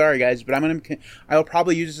 I'm sorry, guys, but I'll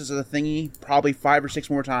probably use this as a thingy probably 5 or 6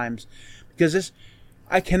 more times because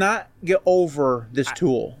I cannot get over this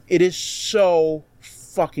tool. It is so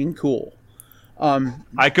fucking cool.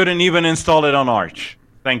 I couldn't even install it on Arch.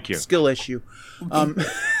 Thank you. Skill issue. No.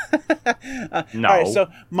 All right, so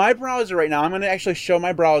my browser right now, I'm going to actually show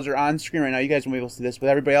my browser on screen right now. You guys won't be able to see this, but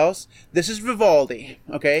everybody else, this is Vivaldi,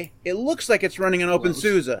 okay? It looks like it's running on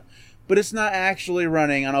OpenSUSE, but it's not actually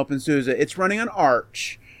running on OpenSUSE. It's running on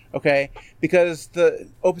Arch, okay? Because the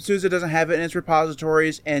OpenSUSE doesn't have it in its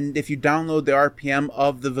repositories, and if you download the RPM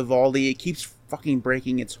of the Vivaldi, it keeps fucking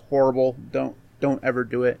breaking. It's horrible. Don't ever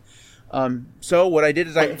do it. So what I did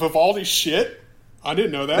is Vivaldi shit? I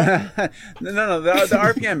didn't know that. No. The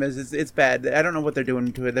RPM it's bad. I don't know what they're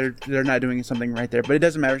doing to it. They're not doing something right there, but it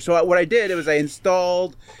doesn't matter. So what I did was I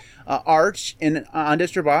installed Arch on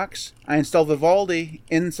DistroBox. I installed Vivaldi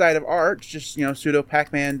inside of Arch, just sudo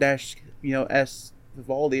pacman -s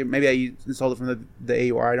Vivaldi. Maybe I installed it from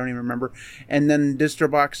the AUR. I don't even remember. And then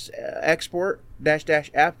DistroBox export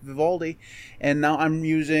 --app Vivaldi, and now I'm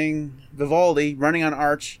using Vivaldi running on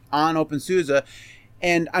Arch on OpenSUSE.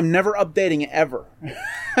 And I'm never updating it ever,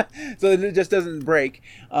 so it just doesn't break.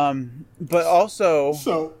 But also,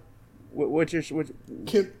 so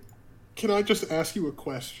can I just ask you a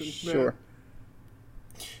question? Sure. Man?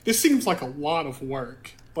 This seems like a lot of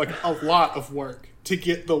work, to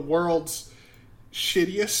get the world's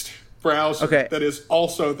shittiest browser that is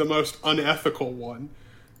also the most unethical one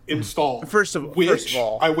installed. First of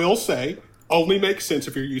all, I will say only makes sense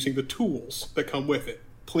if you're using the tools that come with it.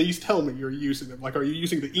 Please tell me you're using them. Like, are you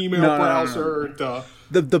using the email browser? No.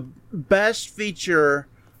 The best feature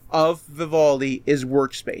of Vivaldi is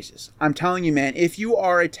workspaces. I'm telling you, man, if you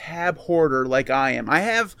are a tab hoarder like I am, I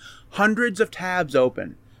have hundreds of tabs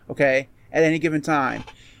open, okay, at any given time.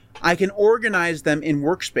 I can organize them in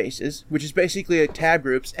workspaces, which is basically like tab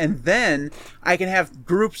groups, and then I can have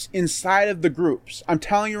groups inside of the groups. I'm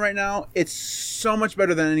telling you right now, it's so much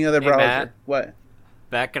better than any other browser. Matt, What?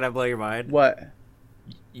 Matt, can I blow your mind? What?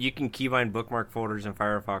 You can keybind bookmark folders in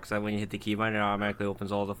Firefox. That when you hit the keybind, it automatically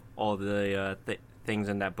opens all the things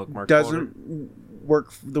in that bookmark folder. Doesn't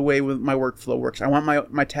work the way my workflow works. I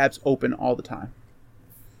want my tabs open all the time.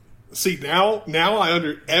 See, now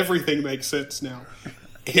everything makes sense now.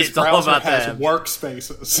 His It's all browser about has tabs.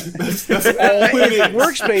 workspaces. That's all it is.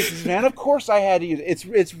 Workspaces, man. Of course I had to use it.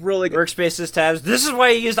 It's really good. Workspaces tabs. This is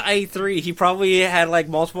why he used i3. He probably had like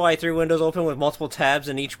multiple i3 windows open with multiple tabs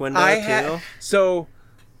in each window too. So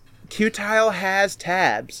Qtile has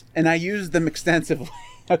tabs, and I use them extensively.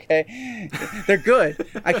 Okay, they're good.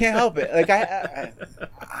 I can't help it. Like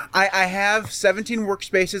I have 17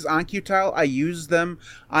 workspaces on Qtile. I use them.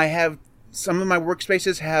 I have some of my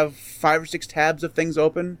workspaces have 5 or 6 tabs of things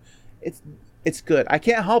open. It's good. I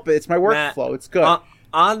can't help it. It's my workflow. Matt, It's good.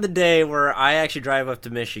 On the day where I actually drive up to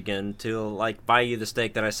Michigan to like buy you the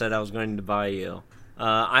steak that I said I was going to buy you,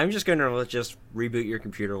 I'm just going to just reboot your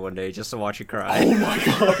computer one day just to watch you cry. Oh my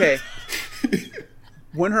god. Okay.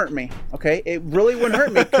 Wouldn't hurt me, okay? It really wouldn't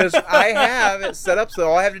hurt me because I have it set up so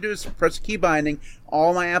all I have to do is press key binding.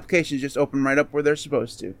 All my applications just open right up where they're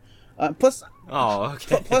supposed to. Plus,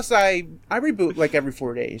 I reboot like every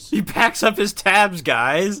 4 days. He backs up his tabs,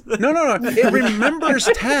 guys. No. It remembers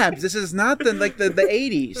tabs. This is not the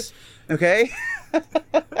 80s, okay?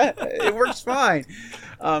 It works fine.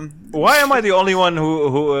 Why am I the only one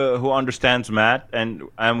who understands Matt, and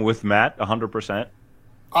I'm with Matt 100%?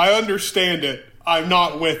 I understand it. I'm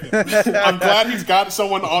not with it. I'm glad he's got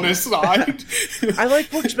someone on his side. I like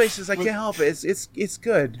workspaces. I can't help it. It's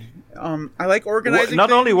good. I like organizing.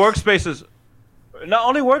 Not only workspaces.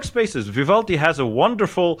 Vivaldi has a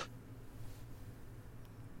wonderful.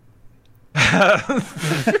 You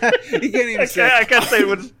can't even say. I can't say it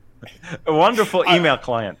was a wonderful email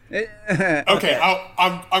client. Okay,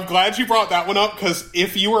 I'm glad you brought that one up because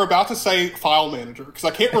if you were about to say file manager, because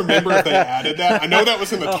I can't remember if they added that. I know that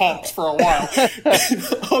was in the talks for a while.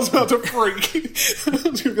 I was about to freak. I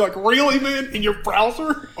was gonna be like, really, man? In your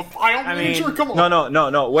browser, a file manager? Come on.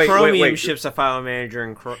 No. Wait. Chromium ships a file manager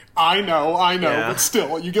and I know, Yeah. but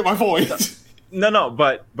still, you get my point. No,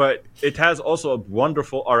 but it has also a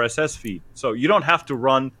wonderful RSS feed, so you don't have to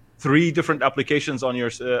run 3 different applications on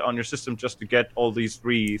your system just to get all these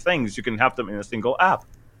 3 things. You can have them in a single app.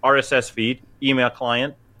 RSS feed, email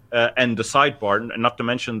client, and the sidebar, and not to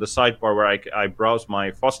mention the sidebar where I browse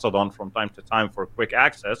my Fostodon from time to time for quick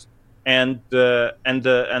access, and the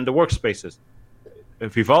workspaces.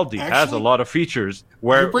 Vivaldi has a lot of features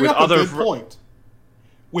where you bring with up other a good point.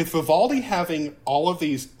 With Vivaldi having all of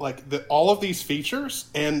these features,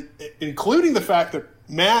 and including the fact that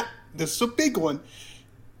Matt, this is a big one.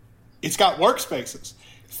 It's got workspaces.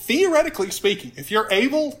 Theoretically speaking, if you're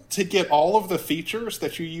able to get all of the features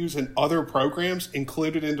that you use in other programs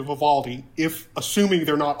included into Vivaldi, if assuming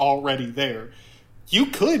they're not already there, you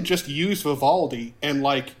could just use Vivaldi and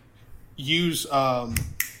use what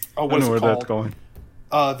is it called? That's going.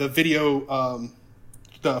 The video,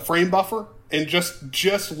 the frame buffer, and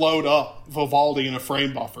just load up Vivaldi in a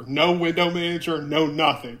frame buffer. No window manager, no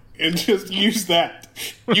nothing, and just use that.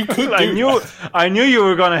 You could do I knew you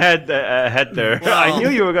were gonna head there. Well, I knew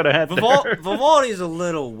you were gonna head there. Vivaldi is a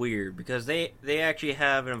little weird because they actually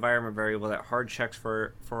have an environment variable that hard checks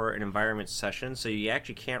for an environment session, so you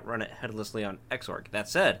actually can't run it headlessly on Xorg. That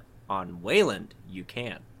said, on Wayland you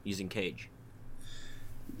can using Cage.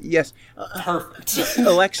 Yes. Perfect.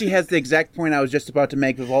 Alexi has the exact point I was just about to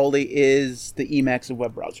make. Vivaldi is the Emacs of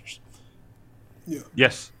web browsers. Yeah.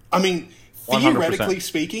 Yes. I mean, 100%. theoretically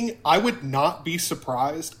speaking, I would not be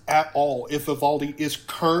surprised at all if Vivaldi is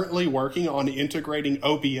currently working on integrating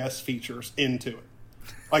OBS features into it.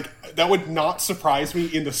 Like, that would not surprise me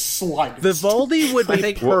in the slightest. Vivaldi would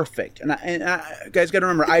be perfect. And I guys got to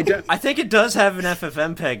remember, I think it does have an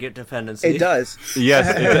FFmpeg dependency. It does. Yes,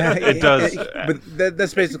 it does. But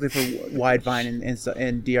that's basically for Widevine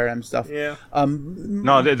and DRM stuff. Yeah.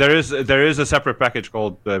 No, there is a separate package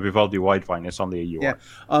called Vivaldi Widevine. It's on the AUR. Yeah.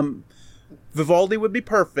 Vivaldi would be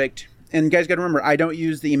perfect. And guys got to remember, I don't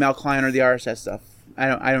use the email client or the RSS stuff.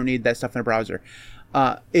 I don't need that stuff in a browser.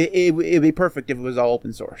 It'd be perfect if it was all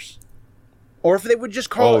open source, or if they would just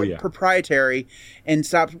call it proprietary and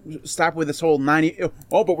stop with this whole 90.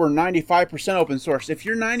 Oh, but we're 95% open source. If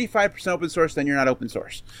you're 95% open source, then you're not open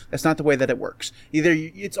source. That's not the way that it works. Either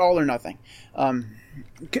it's all or nothing.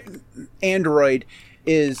 Android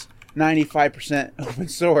is 95% open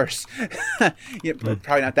source. Yeah,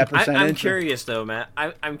 probably not that percentage. I'm curious though, Matt.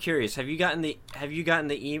 I'm curious. Have you gotten the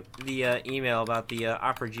email about the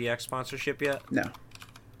Opera GX sponsorship yet? No.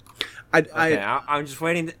 I'm just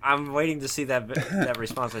waiting. I'm waiting to see that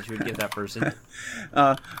response that you would give that person.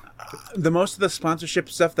 The most of the sponsorship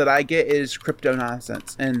stuff that I get is crypto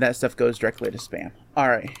nonsense, and that stuff goes directly to spam. All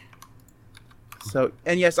right. So,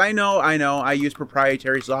 and yes, I know. I use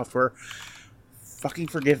proprietary software. Fucking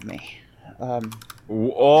forgive me.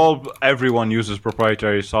 Everyone uses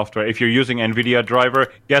proprietary software. If you're using NVIDIA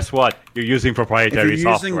driver, guess what? You're using proprietary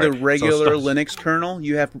software. If you're using the regular Linux kernel,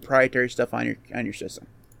 you have proprietary stuff on your system.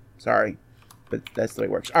 Sorry, but that's the way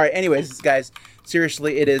it works. All right. Anyways, guys,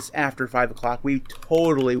 seriously, it is after 5 o'clock. We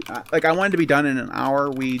totally I wanted to be done in an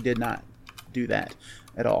hour. We did not do that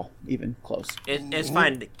at all, even close. It's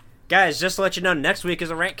fine, guys. Just to let you know, next week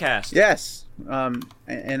is a Rantcast. Yes.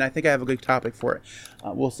 And I think I have a good topic for it.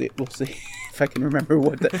 We'll see if I can remember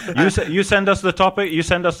what the. You send us the topic. You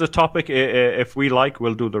send us the topic. If we like,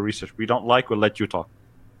 we'll do the research. We don't like, we'll let you talk.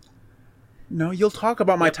 No, you'll talk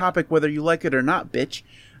about my topic whether you like it or not, bitch.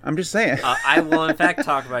 I'm just saying. I will, in fact,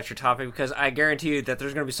 talk about your topic because I guarantee you that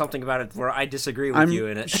there's going to be something about it where I disagree with you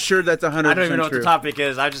in it. Sure, that's 100% true. I don't even know what the topic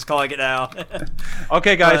is. I'm just calling it now.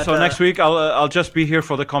 Okay, guys. So next week I'll just be here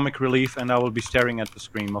for the comic relief, and I will be staring at the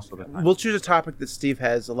screen most of the time. We'll choose a topic that Steve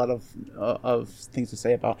has a lot of things to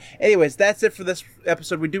say about. Anyways, that's it for this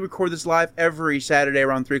episode. We do record this live every Saturday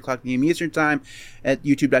around 3 o'clock p.m. Eastern Time at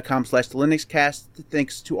youtube.com/thelinuxcast.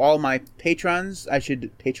 Thanks to all my patrons. I should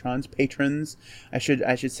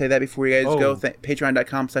say that before you guys go.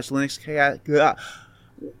 Patreon.com/linuxcast.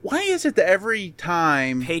 Why is it that every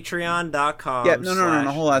time Patreon.com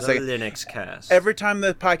no, hold on a second. LinuxCast. Every time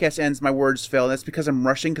the podcast ends, my words fail. That's because I'm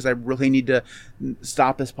rushing because I really need to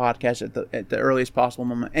stop this podcast at the earliest possible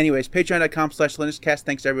moment. Anyways, Patreon.com/LinuxCast.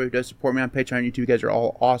 Thanks to everybody who does support me on Patreon. You two guys are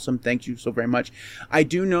all awesome. Thank you so very much. I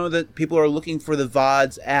do know that people are looking for the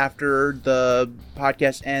VODs after the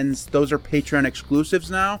podcast ends. Those are Patreon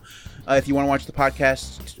exclusives now. If you want to watch the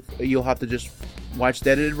podcast, you'll have to just watch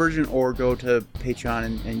the edited version or go to Patreon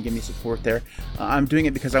and give me support there. I'm doing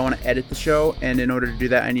it because I want to edit the show, and in order to do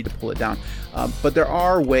that, I need to pull it down. But there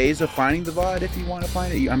are ways of finding the VOD if you want to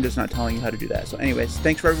find it. I'm just not telling you how to do that. So anyways,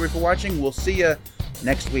 thanks for everybody for watching. We'll see you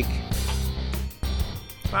next week.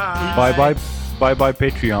 Bye. Bye,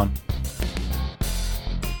 Patreon.